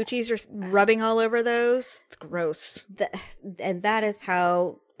and their hoochies are rubbing all over those. It's gross. And that is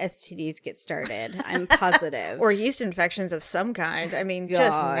how STDs get started. I'm positive. Or yeast infections of some kind. I mean, just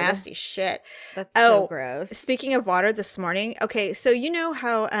God. nasty shit. That's so gross. Speaking of water this morning, okay, so you know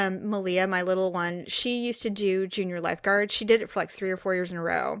how Malia, my little one, she used to do junior lifeguard. She did it for like 3 or 4 years in a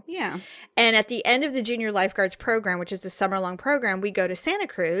row. Yeah. And at the end of the junior lifeguards program, which is a summer-long program, we go to Santa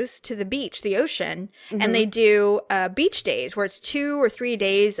Cruz, to the beach, the ocean, and they do beach days where it's 2 or 3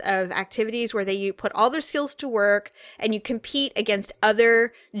 days of activities where you put all their skills to work and you compete against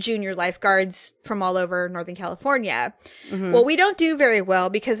other junior lifeguards from all over Northern California. Well, we don't do very well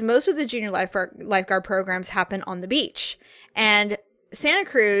because most of the junior lifeguard programs happen on the beach. And Santa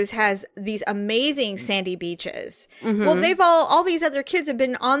Cruz has these amazing sandy beaches. Well, all these other kids have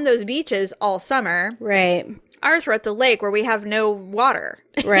been on those beaches all summer. Right. Ours were at the lake where we have no water.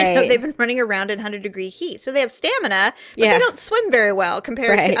 Right. They've been running around in 100-degree heat. So they have stamina, but they don't swim very well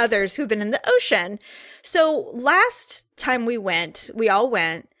compared to others who've been in the ocean. So last time we all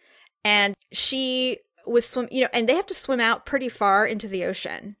went, and she was and they have to swim out pretty far into the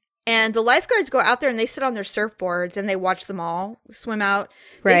ocean. And the lifeguards go out there and they sit on their surfboards and they watch them all swim out.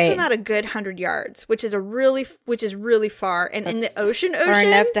 They swim out a good 100 yards, which is really far. And in the ocean, far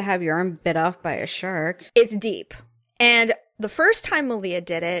enough to have your arm bit off by a shark. It's deep. And the first time Malia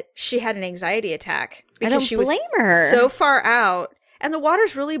did it, she had an anxiety attack because she was so far out. And the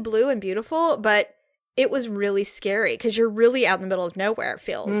water's really blue and beautiful, but it was really scary because you're really out in the middle of nowhere, it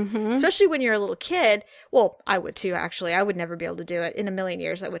feels. Especially when you're a little kid. Well, I would too, actually. I would never be able to do it. In a million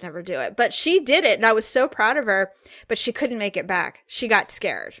years, I would never do it. But she did it, and I was so proud of her, but she couldn't make it back. She got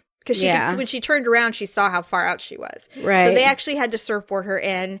scared. Because when she turned around, she saw how far out she was. Right. So they actually had to surfboard her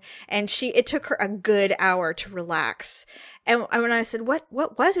in, and it took her a good hour to relax. And when I said, what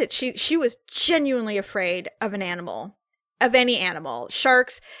was it? She was genuinely afraid of an animal. Of any animal,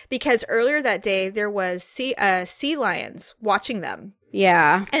 sharks, because earlier that day there was sea lions watching them.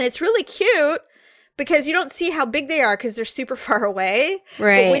 Yeah. And it's really cute because you don't see how big they are because they're super far away.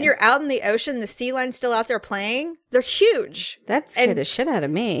 Right. But when you're out in the ocean, the sea lion's still out there playing. They're huge. That scared the shit out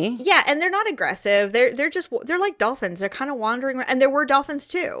of me. Yeah, and they're not aggressive. They're like dolphins. They're kind of wandering around. And there were dolphins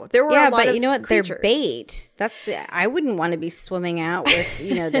too. There were a lot of you know what? creatures. They're bait. I wouldn't want to be swimming out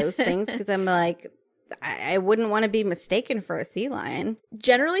with, those things because I'm like, I wouldn't want to be mistaken for a sea lion.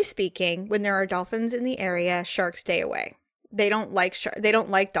 Generally speaking, when there are dolphins in the area, sharks stay away. They don't like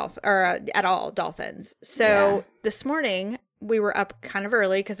at all dolphins. So this morning we were up kind of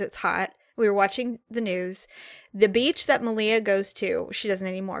early because it's hot. We were watching the news. The beach that Malia goes to, she doesn't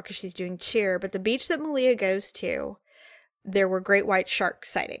anymore because she's doing cheer, but the beach that Malia goes to, there were great white shark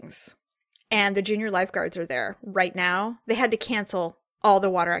sightings. And the junior lifeguards are there right now. They had to cancel all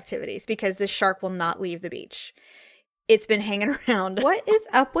the water activities because this shark will not leave the beach. It's been hanging around. What is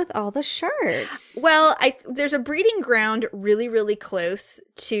up with all the sharks? Well, there's a breeding ground really, really close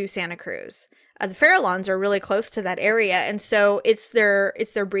to Santa Cruz. The Farallones are really close to that area, and so it's their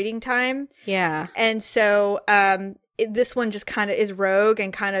breeding time. Yeah. And so this one just kind of is rogue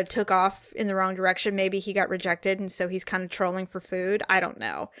and kind of took off in the wrong direction. Maybe he got rejected, and so he's kind of trolling for food. I don't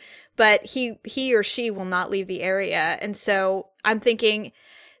know. But he or she will not leave the area. And so I'm thinking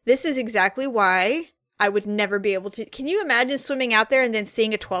this is exactly why I would never be able to. Can you imagine swimming out there and then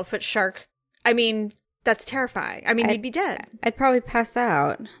seeing a 12-foot shark? I mean, that's terrifying. I mean, you'd be dead. I'd probably pass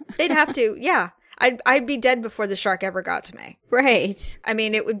out. They'd have to. Yeah. I'd be dead before the shark ever got to me. Right. I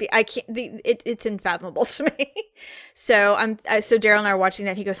mean, it would be, it's unfathomable to me. So so Daryl and I are watching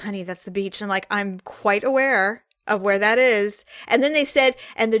that. He goes, honey, that's the beach. I'm like, I'm quite aware of where that is. And then they said,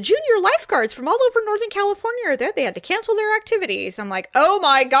 and the junior lifeguards from all over Northern California are there. They had to cancel their activities. I'm like, oh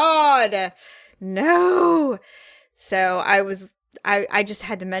my God, no. So I just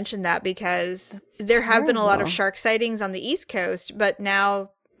had to mention that because there have been a lot of shark sightings on the East Coast, but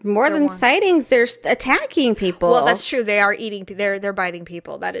now more than sightings, they're attacking people. Well, that's true. They are eating. They're biting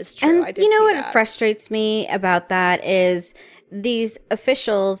people. That is true. And I did you know see what that. frustrates me about that is these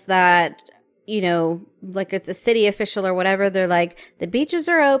officials that, like it's a city official or whatever. They're like, the beaches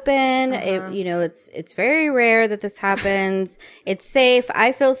are open. It's very rare that this happens. It's safe.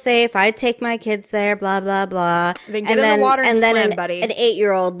 I feel safe. I take my kids there. Blah blah blah. Then get in the water and swim, buddy. An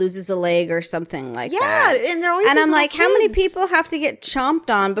 8-year-old loses a leg or something like that. Yeah, and they're always. And I'm like, kids. How many people have to get chomped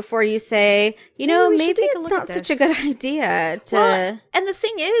on before you say, maybe it's not such a good idea to. Well, and the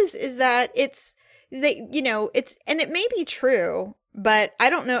thing is that it's and it may be true. But I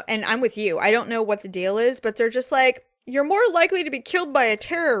don't know, and I'm with you. I don't know what the deal is, but they're just like, you're more likely to be killed by a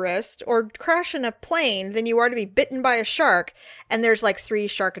terrorist or crash in a plane than you are to be bitten by a shark. And there's like 3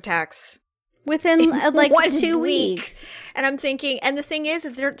 shark attacks Within like 1 2 week. weeks. And I'm thinking, and the thing is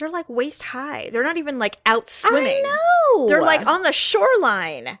they're like waist high. They're not even like out swimming. I know. They're like on the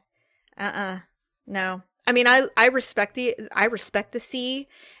shoreline. No. I mean, I respect the sea,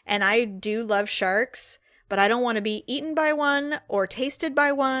 and I do love sharks, but I don't want to be eaten by one or tasted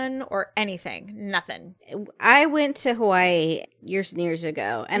by one or anything. Nothing. I went to Hawaii years and years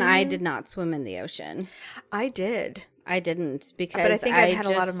ago, and I did not swim in the ocean. I did. I didn't because But I think I'd had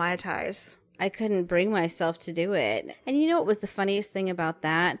a lot of Mai Tais. I couldn't bring myself to do it. And you know what was the funniest thing about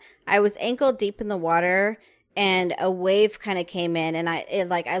that? I was ankle deep in the water, and a wave kind of came in, and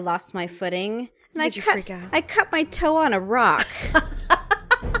I lost my footing. And Did you freak out? I cut my toe on a rock.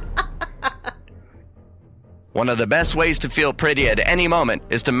 One of the best ways to feel pretty at any moment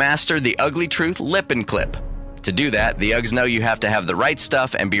is to master the Ugly Truth Lip and Clip. To do that, the Uggs know you have to have the right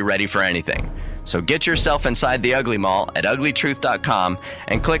stuff and be ready for anything. So get yourself inside the Ugly Mall at uglytruth.com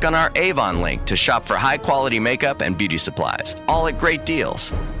and click on our Avon link to shop for high-quality makeup and beauty supplies, all at great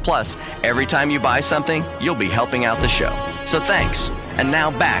deals. Plus, every time you buy something, you'll be helping out the show. So thanks. And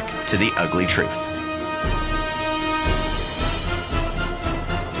now back to the Ugly Truth.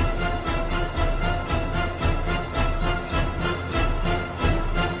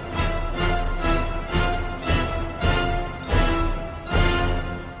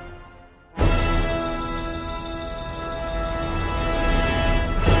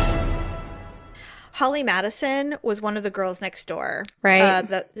 Holly Madison was one of the girls next door. Right.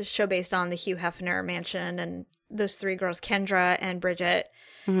 The show based on the Hugh Hefner mansion, and those 3 girls, Kendra and Bridget.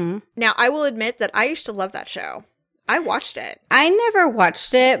 Mm-hmm. Now, I will admit that I used to love that show. I watched it. I never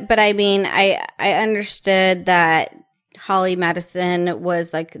watched it, but I mean, I understood that Holly Madison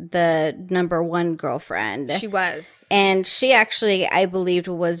was like the number 1 girlfriend. She was. And she actually, I believed,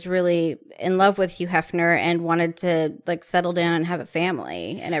 was really in love with Hugh Hefner and wanted to like settle down and have a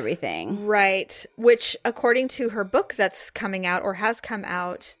family and everything. Right. Which, according to her book that's coming out or has come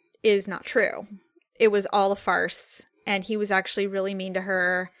out, is not true. It was all a farce. And he was actually really mean to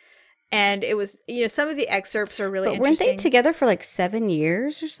her. And it was, some of the excerpts are really But weren't interesting. they together for like 7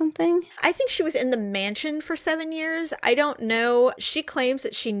 years or something? I think she was in the mansion for 7 years. I don't know. She claims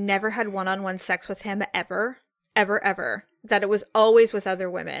that she never had one-on-one sex with him ever. Ever, ever. That it was always with other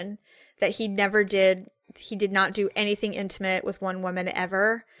women. That he did not do anything intimate with one woman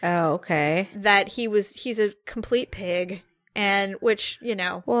ever. Oh, okay. That he's a complete pig. And which,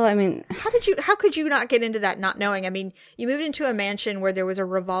 Well, I mean, how could you not get into that not knowing? I mean, you moved into a mansion where there was a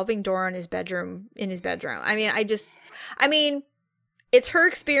revolving door in his bedroom. I mean, it's her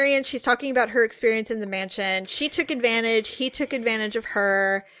experience. She's talking about her experience in the mansion. She took advantage. He took advantage of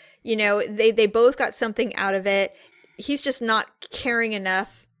her. They both got something out of it. He's just not caring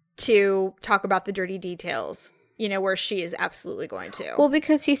enough to talk about the dirty details. Where she is absolutely going to. Well,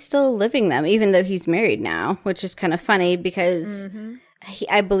 because he's still living them, even though he's married now, which is kind of funny because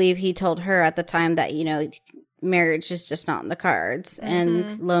I believe he told her at the time that, marriage is just not in the cards. Mm-hmm.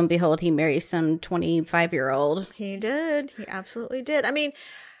 And lo and behold, he marries some 25-year-old. He did. He absolutely did. I mean,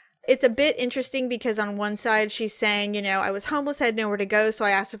 it's a bit interesting because on one side she's saying, I was homeless, I had nowhere to go, so I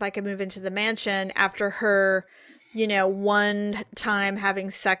asked if I could move into the mansion after her, one time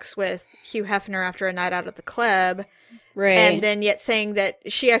having sex with Hugh Hefner after a night out at the club. Right. And then yet saying that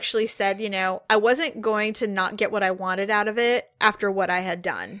she actually said, I wasn't going to not get what I wanted out of it after what I had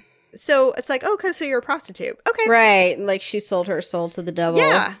done. So it's like, okay, so you're a prostitute. Okay. Right. Like she sold her soul to the devil.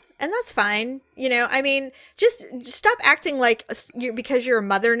 Yeah. And that's fine. I mean, just stop acting like because you're a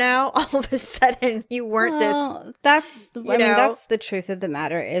mother now, all of a sudden you weren't this. That's the truth of the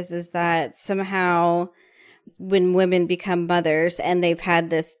matter is that somehow when women become mothers and they've had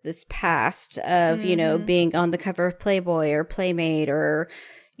this past of, being on the cover of Playboy or Playmate or,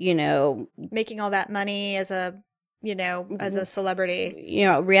 making all that money as a celebrity,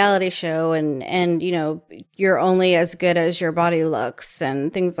 reality show and, you're only as good as your body looks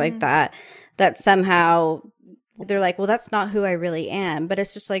and things like that somehow they're like, well, that's not who I really am. But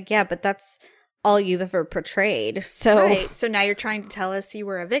it's just like, yeah, but that's all you've ever portrayed. So right. So now you're trying to tell us you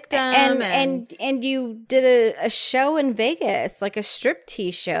were a victim and you did a show in Vegas, like a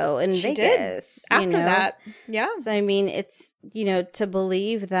striptease show in Vegas. After that. Yeah. So I mean, it's, to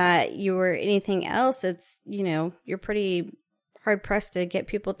believe that you were anything else, it's, you're pretty hard pressed to get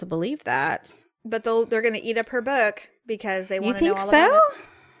people to believe that. But they're going to eat up her book because they want to know all about it. You think so?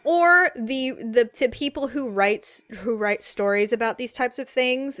 Or the people who write stories about these types of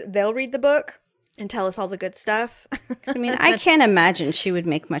things, they'll read the book and tell us all the good stuff. I mean, I can't imagine she would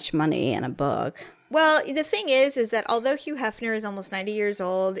make much money in a book. Well, the thing is that although Hugh Hefner is almost 90 years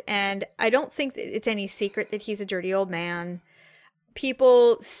old, and I don't think that it's any secret that he's a dirty old man,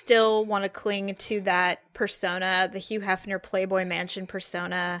 people still want to cling to that persona, the Hugh Hefner Playboy Mansion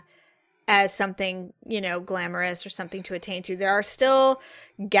persona, as something, glamorous or something to attain to. There are still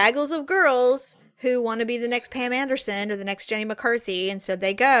gaggles of girls who want to be the next Pam Anderson or the next Jenny McCarthy, and so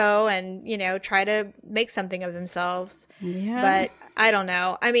they go and, try to make something of themselves. Yeah. But I don't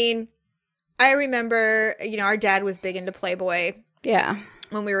know. I mean, I remember, our dad was big into Playboy. Yeah.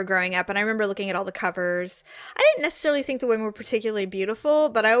 When we were growing up, and I remember looking at all the covers. I didn't necessarily think the women were particularly beautiful,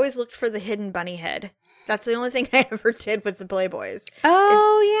 but I always looked for the hidden bunny head. That's the only thing I ever did with the Playboys.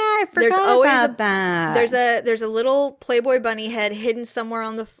 Oh yeah, I forgot about that. There's a little Playboy bunny head hidden somewhere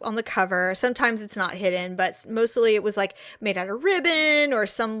on the cover. Sometimes it's not hidden, but mostly it was like made out of ribbon or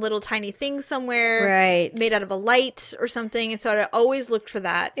some little tiny thing somewhere, right? Made out of a light or something. And so I always looked for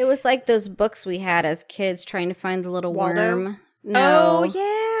that. It was like those books we had as kids trying to find the little Waldo? worm. No. Oh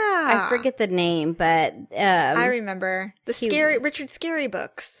yeah, I forget the name, but I remember the Richard Scarry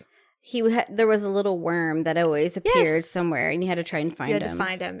books. There was a little worm that always appeared somewhere, and you had to try and find him. You had to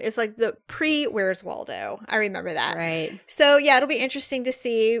find him. It's like the Where's Waldo? I remember that. Right. So yeah, it'll be interesting to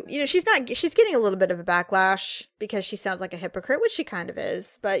see. She's getting a little bit of a backlash because she sounds like a hypocrite, which she kind of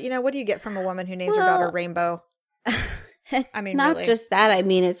is. But what do you get from a woman who names her daughter Rainbow? I mean, not really. just that. I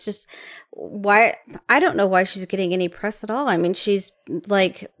mean, it's just why I don't know why she's getting any press at all. I mean, she's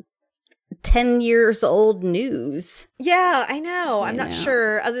like 10 years old news. Yeah, I know. I'm not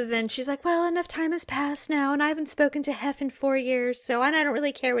sure. Other than she's like, well, enough time has passed now, and I haven't spoken to Hef in 4 years, so I don't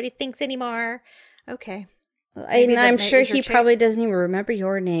really care what he thinks anymore. Okay. And I'm sure he probably doesn't even remember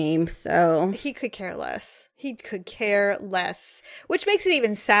your name, so he could care less. He could care less, which makes it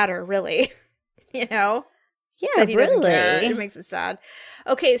even sadder, really. Yeah, really. It makes it sad.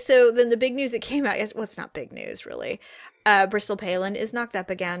 Okay, so then the big news that came out, well, it's not big news, really. Bristol Palin is knocked up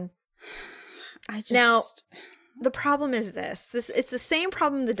again. Now, the problem is this. It's the same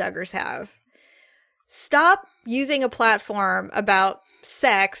problem the Duggars have. Stop using a platform about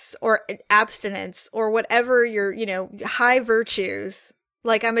sex or abstinence or whatever your, high virtues.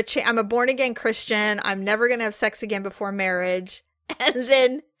 Like, I'm a born-again Christian. I'm never going to have sex again before marriage. And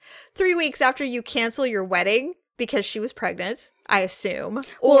then 3 weeks after you cancel your wedding because she was pregnant, I assume.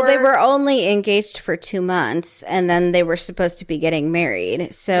 Well, they were only engaged for 2 months, and then they were supposed to be getting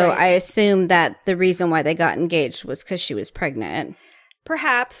married. So right. I assume that the reason why they got engaged was because she was pregnant.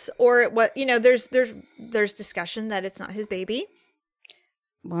 Perhaps, or what? There's discussion that it's not his baby.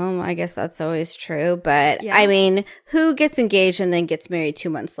 Well, I guess that's always true, but yeah. I mean, who gets engaged and then gets married 2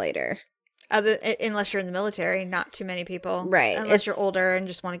 months later? Unless you're in the military, not too many people. Right. Unless you're older and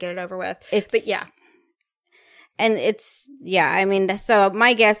just want to get it over with. But yeah. And I mean, so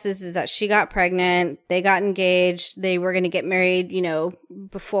my guess is that she got pregnant, they got engaged, they were going to get married,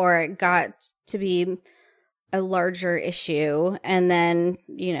 before it got to be a larger issue. And then,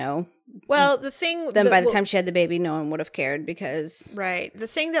 well, the thing... Then by the time she had the baby, no one would have cared because... Right. The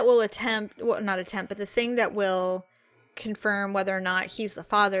thing that will but the thing that will confirm whether or not he's the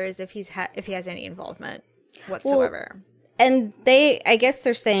father is if he has any involvement whatsoever. Well, and I guess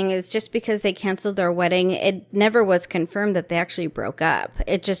they're saying is just because they canceled their wedding, it never was confirmed that they actually broke up.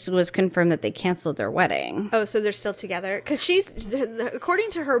 It just was confirmed that they canceled their wedding. Oh, so they're still together? Because according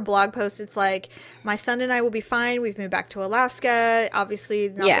to her blog post, it's like, my son and I will be fine. We've moved back to Alaska. Obviously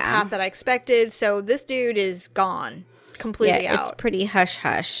not the path that I expected. So this dude is gone. Completely out. It's pretty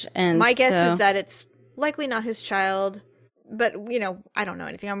hush-hush. And my guess is that it's likely not his child. But, I don't know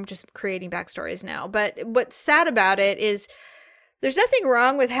anything. I'm just creating backstories now. But what's sad about it is there's nothing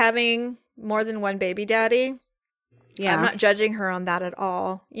wrong with having more than one baby daddy. Yeah. I'm not judging her on that at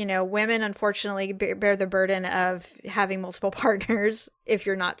all. Women, unfortunately, bear the burden of having multiple partners if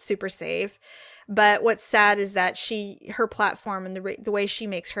you're not super safe. But what's sad is that her platform and the way she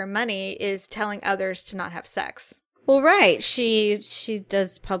makes her money is telling others to not have sex. Well, right. She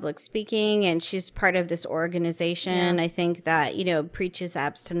does public speaking, and she's part of this organization. Yeah. I think that, preaches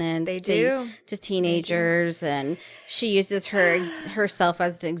abstinence to teenagers, and she uses herself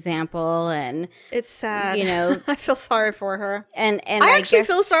as an example. And it's sad. I feel sorry for her. And I actually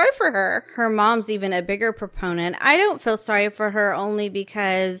feel sorry for her. Her mom's even a bigger proponent. I don't feel sorry for her only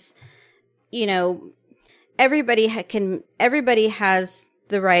because, everybody has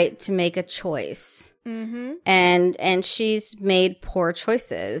the right to make a choice. Mm-hmm. And she's made poor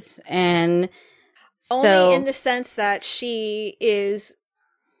choices, and only in the sense that she is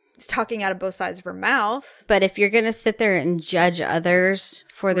talking out of both sides of her mouth. But if you're going to sit there and judge others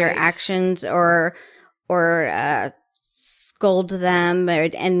for their actions or scold them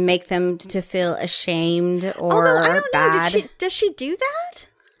and make them to feel ashamed or I don't bad, know. Does she do that?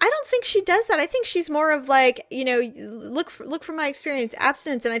 I don't think she does that. I think she's more of like, look from my experience,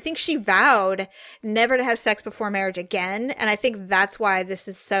 abstinence. And I think she vowed never to have sex before marriage again. And I think that's why this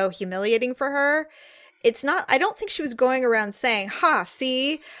is so humiliating for her. It's not, I don't think she was going around saying,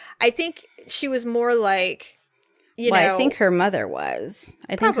 see, I think she was more like, I think her mother was.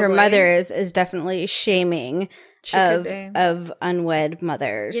 I think her mother is definitely shaming of unwed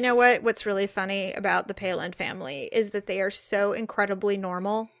mothers. You know what? What's really funny about the Palin family is that they are so incredibly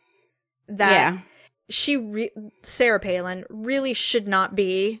normal that Sarah Palin really should not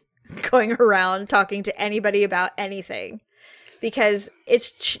be going around talking to anybody about anything. Because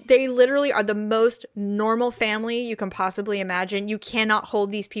they literally are the most normal family you can possibly imagine. You cannot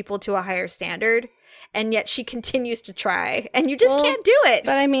hold these people to a higher standard, and yet she continues to try, and you just can't do it.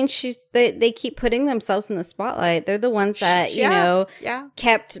 But I mean, they keep putting themselves in the spotlight. They're the ones that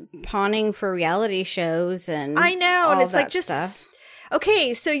kept pawning for reality shows, and I know, and it's like just stuff.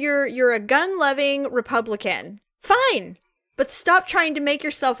 Okay, so you're a gun-loving Republican, fine. But stop trying to make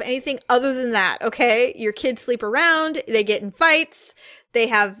yourself anything other than that, okay? Your kids sleep around, they get in fights, they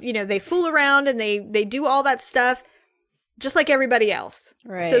have, they fool around and they do all that stuff just like everybody else.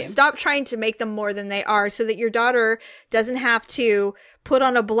 Right. So stop trying to make them more than they are so that your daughter doesn't have to put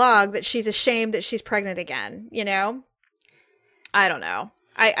on a blog that she's ashamed that she's pregnant again, I don't know.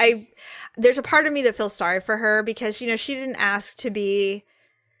 I there's a part of me that feels sorry for her because, she didn't ask to be...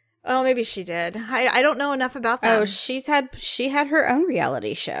 Oh, maybe she did. I don't know enough about them. Oh, she had her own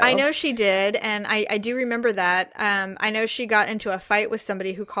reality show. I know she did, and I do remember that. I know she got into a fight with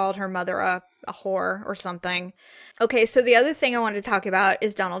somebody who called her mother a whore or something. Okay, so the other thing I wanted to talk about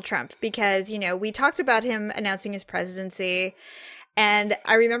is Donald Trump, because, we talked about him announcing his presidency, and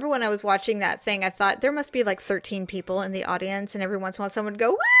I remember when I was watching that thing, I thought there must be like 13 people in the audience, and every once in a while someone would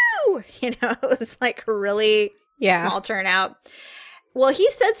go, woo! It was like really small turnout. Well, he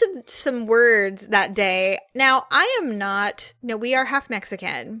said some words that day. Now, we are half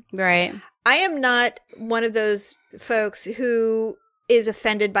Mexican. Right. I am not one of those folks who is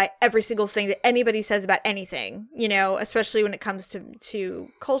offended by every single thing that anybody says about anything, especially when it comes to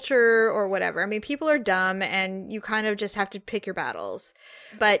culture or whatever. I mean, people are dumb and you kind of just have to pick your battles.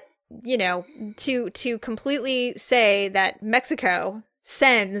 But, to completely say that Mexico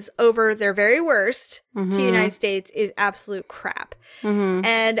sends over their very worst to the United States is absolute crap.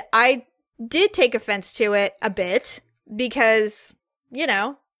 And I did take offense to it a bit because,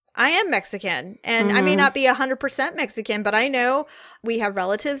 I am Mexican and I may not be 100% Mexican, but I know we have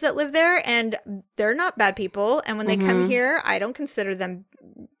relatives that live there and they're not bad people. And when they come here, I don't consider them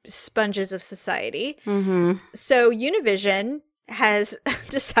sponges of society. So Univision has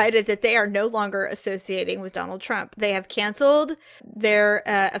decided that they are no longer associating with Donald Trump. They have canceled their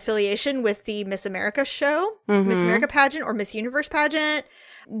affiliation with the Miss America show, Miss America pageant or Miss Universe pageant.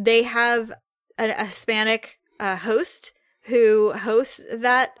 They have a Hispanic host who hosts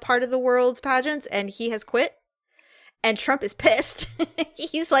that part of the world's pageants, and he has quit. And Trump is pissed.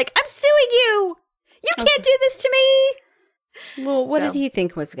 He's like, I'm suing you! You can't do this to me! Well, what did he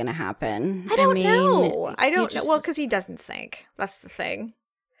think was going to happen? I don't know. I don't know. Well, because he doesn't think. That's the thing.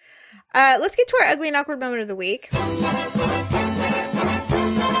 Let's get to our ugly and awkward moment of the week. Do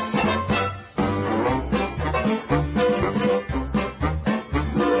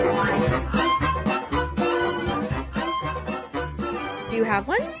you have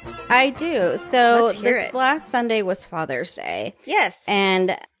one? I do. So this last Sunday was Father's Day. Yes.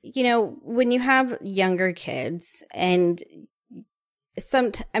 And, when you have younger kids and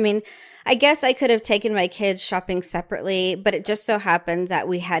I guess I could have taken my kids shopping separately, but it just so happened that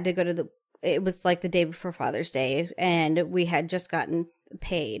we had to go to it was like the day before Father's Day and we had just gotten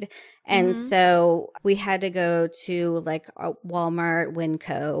paid. And so we had to go to like Walmart,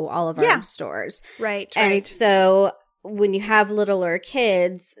 Winco, all of our stores. Right. And so when you have littler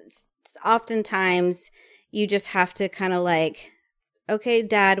kids, oftentimes you just have to kind of like, okay,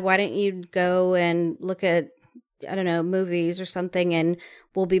 Dad, why don't you go and look at, I don't know, movies or something, and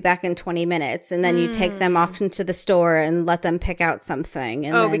we'll be back in 20 minutes. And then you take them off into the store and let them pick out something.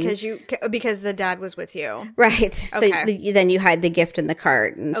 And because the dad was with you. Right. So then you hide the gift in the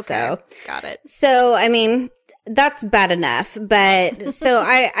cart. And so. Got it. So, that's bad enough. But so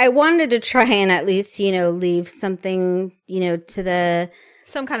I wanted to try and at least, leave something, to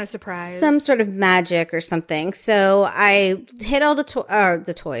some kind of surprise, some sort of magic or something. So I hid all the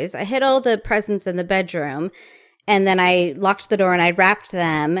toys. I hid all the presents in the bedroom. And then I locked the door and I wrapped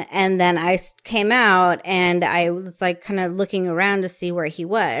them. And then I came out and I was like kind of looking around to see where he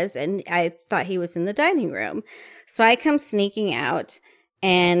was. And I thought he was in the dining room. So I come sneaking out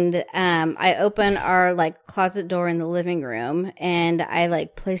And I open our like closet door in the living room, and I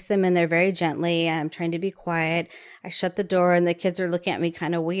like place them in there very gently. I'm trying to be quiet. I shut the door, and the kids are looking at me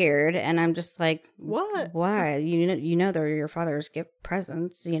kind of weird, and I'm just like, What? Why? You know they're your father's gift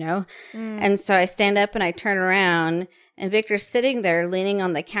presents, you know? And so I stand up and I turn around, and Victor's sitting there leaning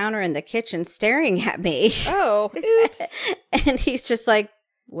on the counter in the kitchen staring at me. Oh, oops. And he's just like,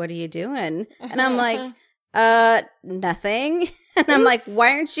 what are you doing? And I'm like, nothing. And I'm like,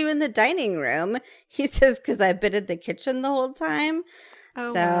 why aren't you in the dining room? He says, because I've been in the kitchen the whole time.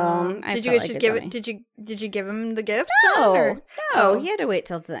 Oh, so wow. I Did felt you like just a give dummy. it? Did you give him the gifts? No, then, or- no, Oh. he had to wait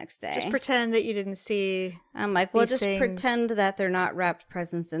till the next day. Just pretend that you didn't see. I'm like, well, these just things. pretend that they're not wrapped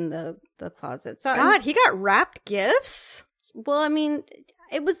presents in the closet. So God, he got wrapped gifts. well, I mean,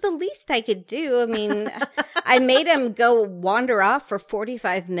 it was the least I could do. I mean, I made him go wander off for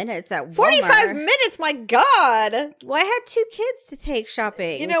 45 minutes at Walmart. 45 minutes, my God. Well, I had 2 kids to take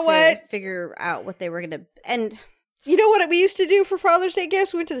shopping. You know to what? Figure out what they were going to, and You know what we used to do for Father's Day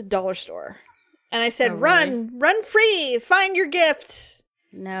gifts? We went to the dollar store. And I said, Oh, really? run free, find your gift.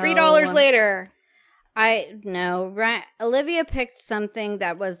 no. $3 later. Right. Olivia picked something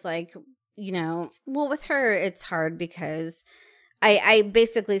that was like, you know, well, with her, it's hard because I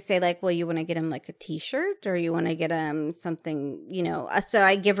basically say like, well, you want to get him like a t-shirt or you want to get him something, you know, so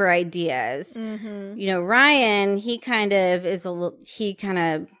I give her ideas. Mm-hmm. You know, Ryan, he kind of is a little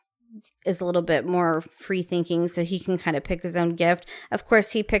bit more free thinking, so he can kind of pick his own gift. Of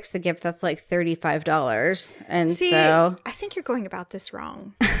course, he picks the gift that's like $35. And See, so I think you're going about this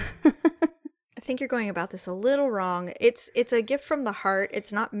wrong. I think you're going about this a little wrong. It's a gift from the heart.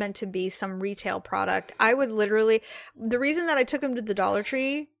 It's not meant to be some retail product. I would literally, the reason that I took him to the Dollar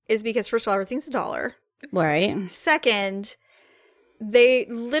Tree is because first of all, everything's $1. right. Second, they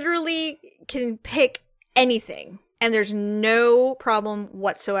literally can pick anything and there's no problem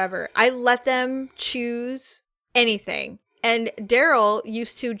whatsoever. I let them choose anything. And Daryl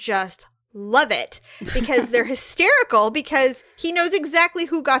used to just love it because they're hysterical because he knows exactly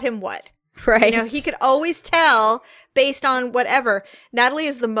who got him what. Right. You know, he could always tell based on whatever. Natalie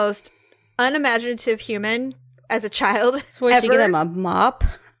is the most unimaginative human as a child. So what, ever. she get him a mop?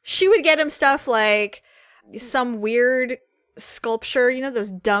 She would get him stuff like some weird sculpture, you know,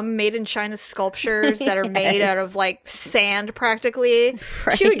 those dumb made in China sculptures that are made out of Yes. like sand practically.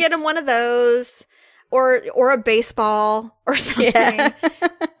 Right. She would get him one of those or a baseball or something. Yeah.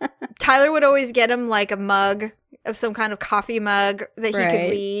 Tyler would always get him like a mug of some kind of coffee mug that he Right. could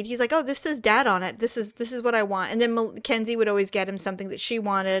read. He's like, "Oh, this says Dad on it. This is what I want." And then Mackenzie would always get him something that she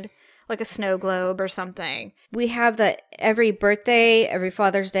wanted, like a snow globe or something. We have every birthday, every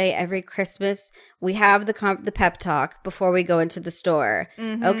Father's Day, every Christmas, we have the pep talk before we go into the store.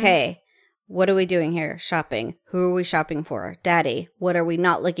 Mm-hmm. Okay, what are we doing here? Shopping. Who are we shopping for? Daddy. What are we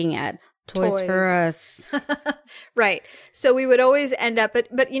not looking at? Toys for us. Right. So we would always end up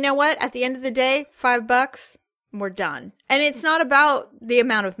but you know what? At the end of the day, $5, we're done. And it's not about the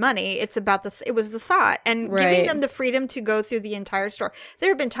amount of money. It's about it was the thought and giving Right. them the freedom to go through the entire store. There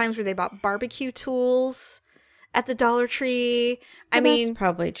have been times where they bought barbecue tools at the Dollar Tree. I Well, mean, that's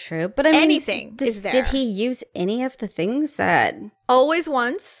probably true. But I mean, anything is there. Did he use any of the things that? always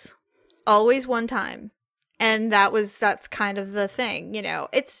once, always one time. And that's kind of the thing, you know.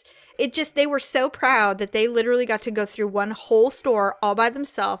 They were so proud that they literally got to go through one whole store all by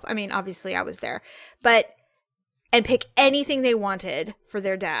themselves. I mean, obviously I was there, and pick anything they wanted for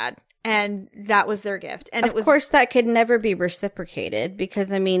their dad. And that was their gift. And Of course, that could never be reciprocated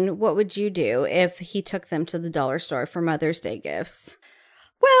because, I mean, what would you do if he took them to the dollar store for Mother's Day gifts?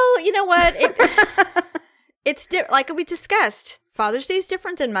 well, you know what? Like we discussed. Father's Day is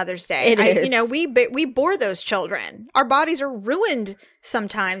different than Mother's Day. It is. You know, we bore those children. Our bodies are ruined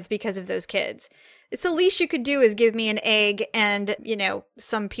sometimes because of those kids. It's the least you could do is give me an egg and, you know,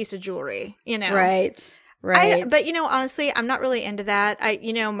 some piece of jewelry, you know. Right. Right. But, you know, honestly, I'm not really into that.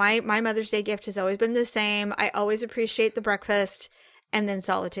 My Mother's Day gift has always been the same. I always appreciate the breakfast and then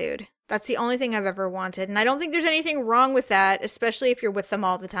solitude. That's the only thing I've ever wanted. And I don't think there's anything wrong with that, especially if you're with them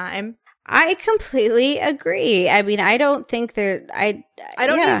all the time. I completely agree. I mean, I don't think I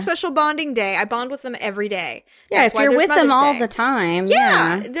don't yeah. need special bonding day. I bond with them every day. Yeah, That's if why you're there's with them Mother's all Day. the time.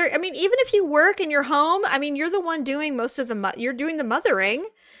 Yeah. Yeah. I mean, even if you work and you're home, I mean, you're the one doing most of you're doing the mothering.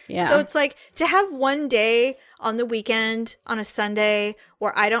 Yeah. So it's like to have one day on the weekend on a Sunday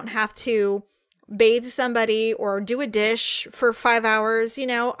where I don't have to bathe somebody or do a dish for 5 hours, you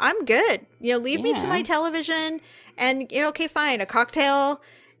know, I'm good. You know, leave me to Yeah. my television and, you know, okay, fine. A cocktail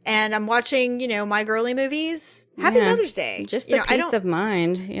and I'm watching, my girly movies. Happy Mother's Day. Just the peace of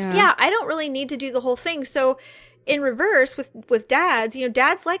mind. Yeah. Yeah, I don't really need to do the whole thing. So in reverse with dads,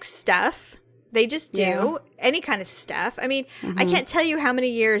 dads like stuff. They just do any kind of stuff. I mean, I can't tell you how many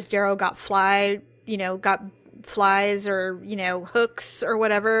years Daryl got flies or hooks or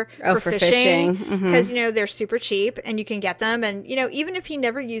whatever for fishing because they're super cheap and you can get them, and even if he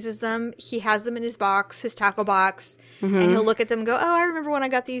never uses them, he has them in his tackle box, and he'll look at them and go, oh, I remember when I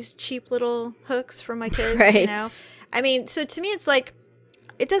got these cheap little hooks from my kids. Right. I mean, so to me it's like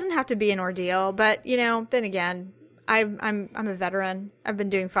it doesn't have to be an ordeal, but then again, I'm a veteran. I've been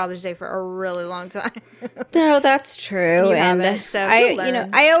doing Father's Day for a really long time. No, that's true. You and haven't, so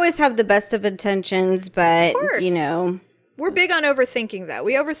I always have the best of intentions, but we're big on overthinking, though.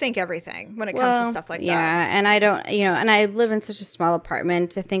 We overthink everything when it comes to stuff like that. Yeah, and I don't, and I live in such a small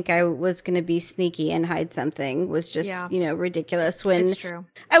apartment. To think I was going to be sneaky and hide something was just, ridiculous. When it's true.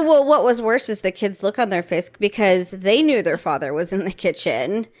 Well, what was worse is the kids' look on their face because they knew their father was in the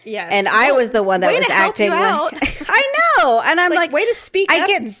kitchen. Yes. And I was the one that was acting like, I know. And I'm like, way to speak I up,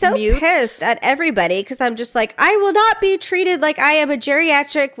 get so mutes. pissed at everybody because I'm just like, I will not be treated like I am a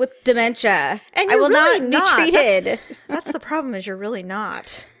geriatric with dementia. And I will really not be treated. That's the problem, is you're really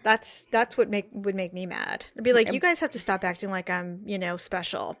not. That's what would make me mad. I'd be like, you guys have to stop acting like I'm,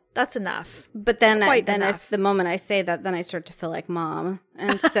 special. That's enough. But then, the moment I say that, then I start to feel like mom,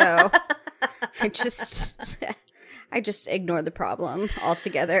 and so I just ignore the problem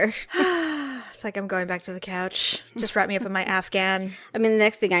altogether. It's like I'm going back to the couch. Just wrap me up in my Afghan. I mean, the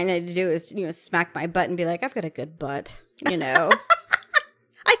next thing I need to do is smack my butt and be like, I've got a good butt.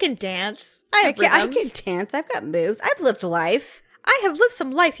 I can dance. I can dance. I've got moves. I've lived life. I have lived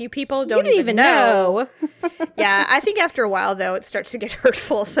some life, you people don't even know. Yeah, I think after a while, though, it starts to get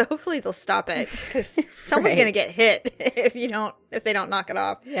hurtful. So hopefully they'll stop it, because someone's going to get hit if they don't knock it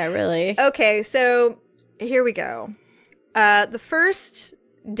off. Yeah, really. Okay, so here we go. The first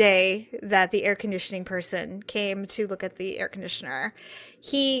day that the air conditioning person came to look at the air conditioner,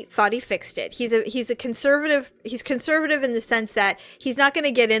 he thought he fixed it. He's conservative. He's conservative in the sense that he's not going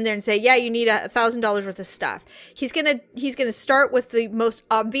to get in there and say, yeah, you need $1,000 worth of stuff. He's going to start with the most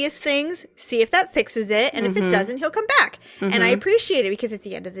obvious things, see if that fixes it, and if it doesn't, he'll come back. And I appreciate it, because at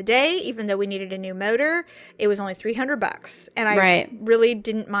the end of the day, even though we needed a new motor, it was only $300, and I really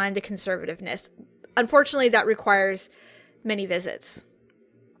didn't mind the conservativeness. Unfortunately, that requires many visits.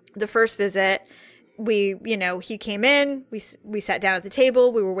 The first visit, he came in, we sat down at the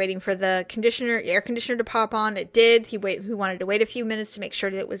table, we were waiting for the air conditioner to pop on. It did. He wanted to wait a few minutes to make sure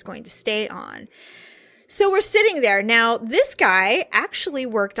that it was going to stay on. So we're sitting there. Now, this guy actually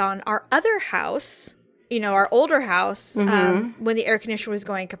worked on our other house, our older house, when the air conditioner was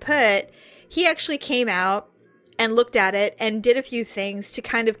going kaput. He actually came out and looked at it and did a few things to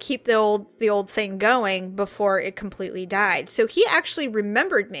kind of keep the old thing going before it completely died. So he actually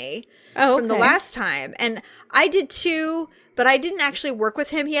remembered me from the last time. And I did too, but I didn't actually work with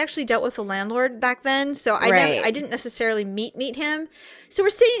him. He actually dealt with the landlord back then. So I didn't necessarily meet him. So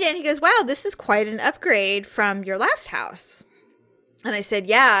we're sitting down and he goes, wow, this is quite an upgrade from your last house. And I said,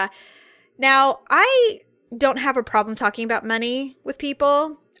 yeah. Now, I don't have a problem talking about money with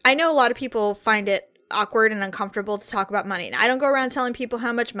people. I know a lot of people find it awkward and uncomfortable to talk about money. And I don't go around telling people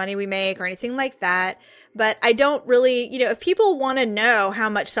how much money we make or anything like that. But I don't really, if people want to know how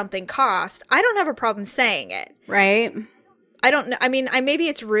much something costs, I don't have a problem saying it. Right. I don't know. I mean, maybe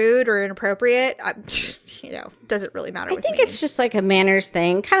it's rude or inappropriate. Doesn't really matter. I think it's just like a manners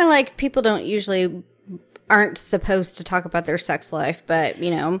thing. Kind of like people aren't supposed to talk about their sex life, but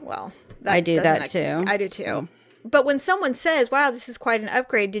well, I do that too. I do too. So. But when someone says, wow, this is quite an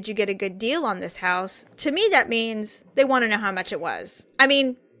upgrade, did you get a good deal on this house? To me, that means they want to know how much it was. I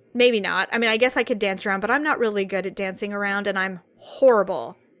mean, maybe not. I mean, I guess I could dance around, but I'm not really good at dancing around, and I'm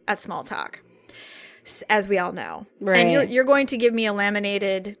horrible at small talk, as we all know. Right. And you're going to give me a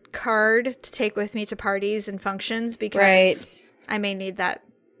laminated card to take with me to parties and functions, because I may need that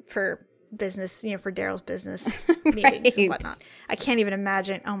for business, for Daryl's business meetings and whatnot. I can't even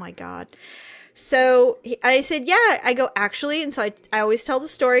imagine. Oh, my God. So I said, yeah, I go, actually. And so I always tell the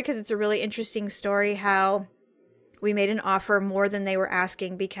story, because it's a really interesting story, how we made an offer more than they were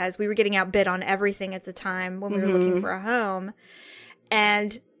asking, because we were getting outbid on everything at the time when we were looking for a home.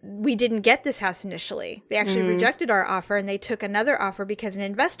 And we didn't get this house initially. They actually rejected our offer, and they took another offer because an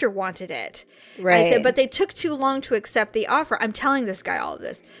investor wanted it. Right. And I said, but they took too long to accept the offer. I'm telling this guy all of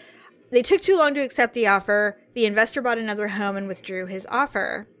this. They took too long to accept the offer. The investor bought another home and withdrew his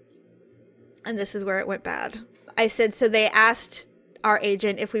offer. And this is where it went bad. I said, so they asked our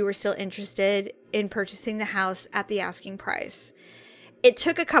agent if we were still interested in purchasing the house at the asking price. it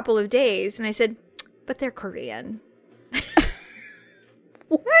took a couple of days, and I said, but they're Korean.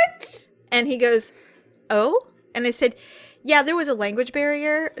 What? And he goes, oh? And I said, yeah, there was a language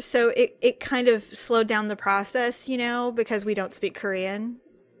barrier, so it kind of slowed down the process, you know, because we don't speak Korean.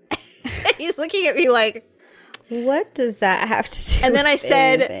 And he's looking at me like, what does that have to do and then with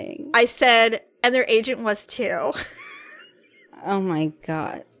anything? I said, and their agent was too. Oh my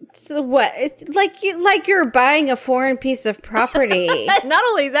God. So what? It's like you're buying a foreign piece of property. Not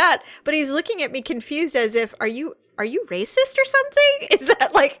only that, but he's looking at me confused as if, are you racist or something?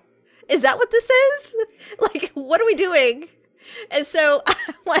 Is that what this is? Like, what are we doing? And so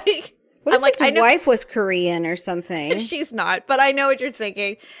I'm like, what if his wife was Korean or something? She's not, but I know what you're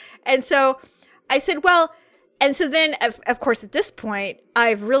thinking. And so I said, well, and so then, of course, at this point,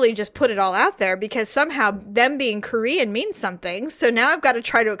 I've really just put it all out there because somehow them being Korean means something. So now I've got to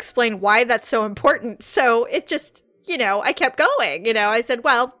try to explain why that's so important. So it just, you know, I kept going. You know, I said,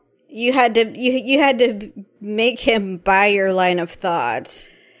 well, you had to make him buy your line of thought,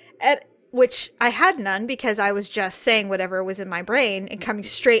 which I had none because I was just saying whatever was in my brain and coming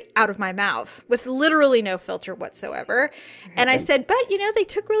straight out of my mouth with literally no filter whatsoever. And I said, but, you know, they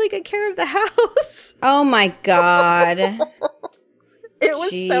took really good care of the house. Oh, my God. It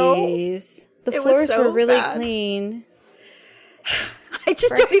was Jeez. The floors were really clean. I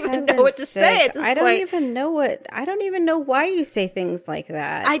just don't even know what to say at this point. I don't even know why you say things like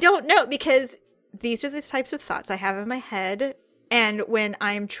that. I don't know, because these are the types of thoughts I have in my head. And when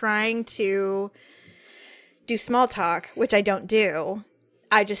I'm trying to do small talk, which I don't do,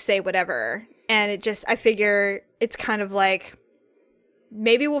 I just say whatever. And I figure it's kind of like,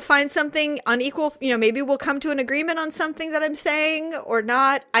 maybe we'll find something unequal, you know, maybe we'll come to an agreement on something that I'm saying or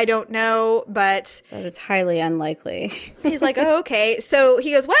not. I don't know, but it's highly unlikely. He's like, oh, okay. So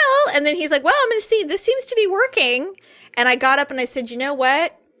he goes, well, and then he's like, well, I'm going to see, this seems to be working. And I got up and I said, you know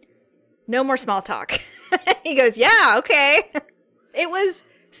what? No more small talk. He goes, yeah, okay. It was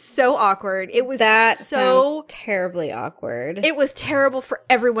so awkward. It was sounds terribly awkward. It was terrible for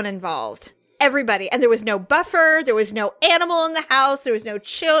everyone involved. Everybody. And there was no buffer. There was no animal in the house. There was no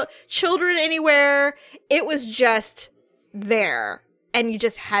children anywhere. It was just there. And you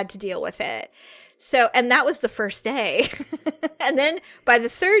just had to deal with it. So, and that was the first day. And then by the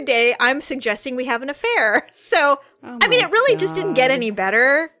third day, I'm suggesting we have an affair. So, I mean, it really just didn't get any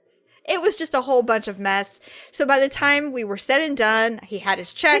better. It was just a whole bunch of mess. So by the time we were said and done, he had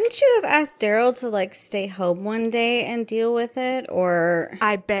his check. Couldn't you have asked Daryl to like stay home one day and deal with it? Or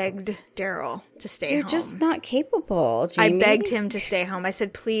I begged Daryl to stay home. You're just not capable, Jamie. I begged him to stay home. I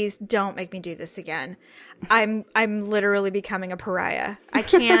said, please don't make me do this again. I'm literally becoming a pariah. I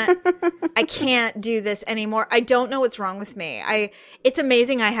can't do this anymore. I don't know what's wrong with me. It's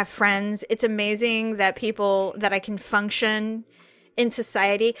amazing I have friends. It's amazing that I can function in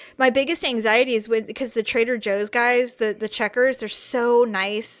society. My biggest anxiety is because the Trader Joe's guys, the checkers, they're so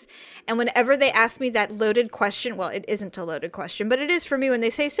nice. And whenever they ask me that loaded question, well, it isn't a loaded question, but it is for me when they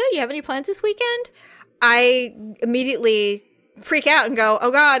say, so you have any plans this weekend? I immediately freak out and go,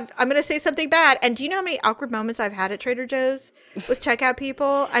 oh God, I'm going to say something bad. And do you know how many awkward moments I've had at Trader Joe's with checkout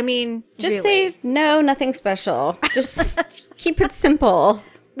people? I mean, just really. Say, no, nothing special. Just keep it simple.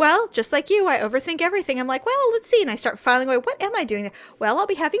 Well, just like you, I overthink everything. I'm like, well, let's see. And I start filing away. What am I doing? Well, I'll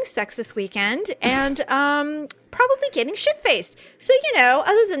be having sex this weekend and probably getting shit-faced. So, you know,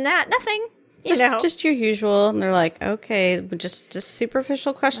 other than that, nothing. Just your usual. And they're like, okay, just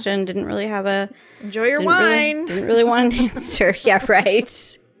superficial question. Didn't really have a... Enjoy your wine. Didn't really want an answer. Yeah,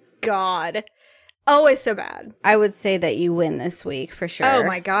 right. God. Always so bad. I would say that you win this week for sure. Oh,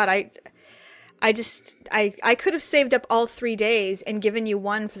 my God. I could have saved up all 3 days and given you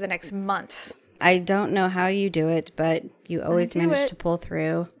one for the next month. I don't know how you do it, but you always manage to pull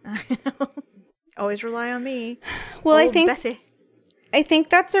through. I know. Always rely on me. Well, Old Bessie. I think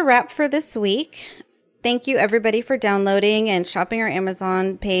that's a wrap for this week. Thank you, everybody, for downloading and shopping our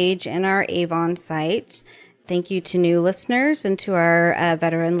Amazon page and our Avon site. Thank you to new listeners and to our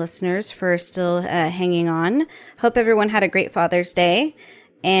veteran listeners for still hanging on. Hope everyone had a great Father's Day.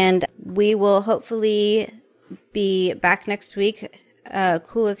 And we will hopefully be back next week,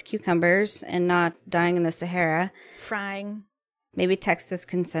 cool as cucumbers and not dying in the Sahara. Frying. Maybe Texas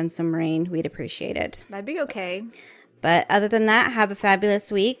can send some rain. We'd appreciate it. That'd be okay. But other than that, have a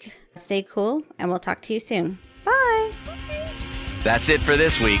fabulous week. Stay cool, and we'll talk to you soon. Bye. Bye. That's it for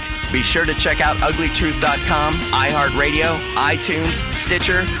this week. Be sure to check out uglytruth.com, iHeartRadio, iTunes,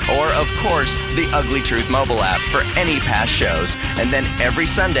 Stitcher, or, of course, the Ugly Truth mobile app for any past shows. And then every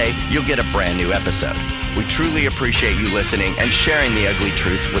Sunday, you'll get a brand new episode. We truly appreciate you listening and sharing the Ugly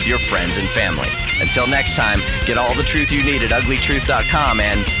Truth with your friends and family. Until next time, get all the truth you need at uglytruth.com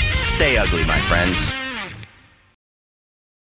and stay ugly, my friends.